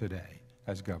important today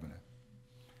as governor.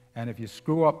 And if you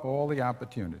screw up all the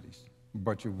opportunities,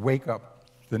 but you wake up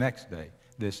the next day,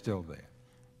 they're still there.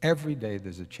 Every day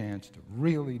there's a chance to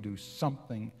really do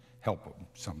something helpful,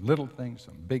 some little thing,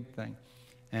 some big thing.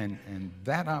 And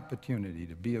that opportunity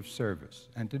to be of service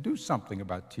and to do something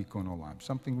about tikkun olam,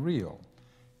 something real,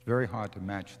 it's very hard to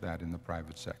match that in the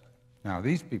private sector. Now,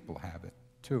 these people have it,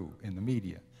 too, in the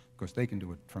media, because they can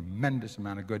do a tremendous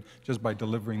amount of good just by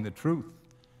delivering the truth,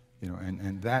 you know,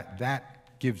 and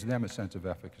that gives them a sense of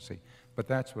efficacy. But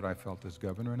that's what I felt as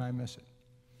governor, and I miss it.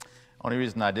 Only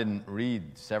reason I didn't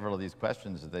read several of these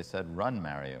questions is they said, "Run,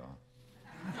 Mario."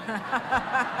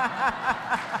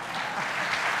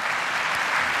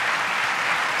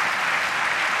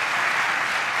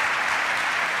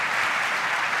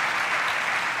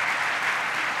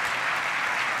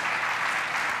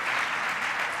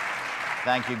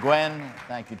 Thank you, Gwen.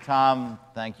 Thank you, Tom.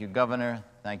 Thank you, Governor.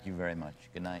 Thank you very much.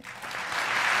 Good night.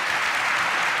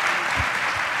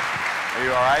 Are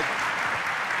you all right?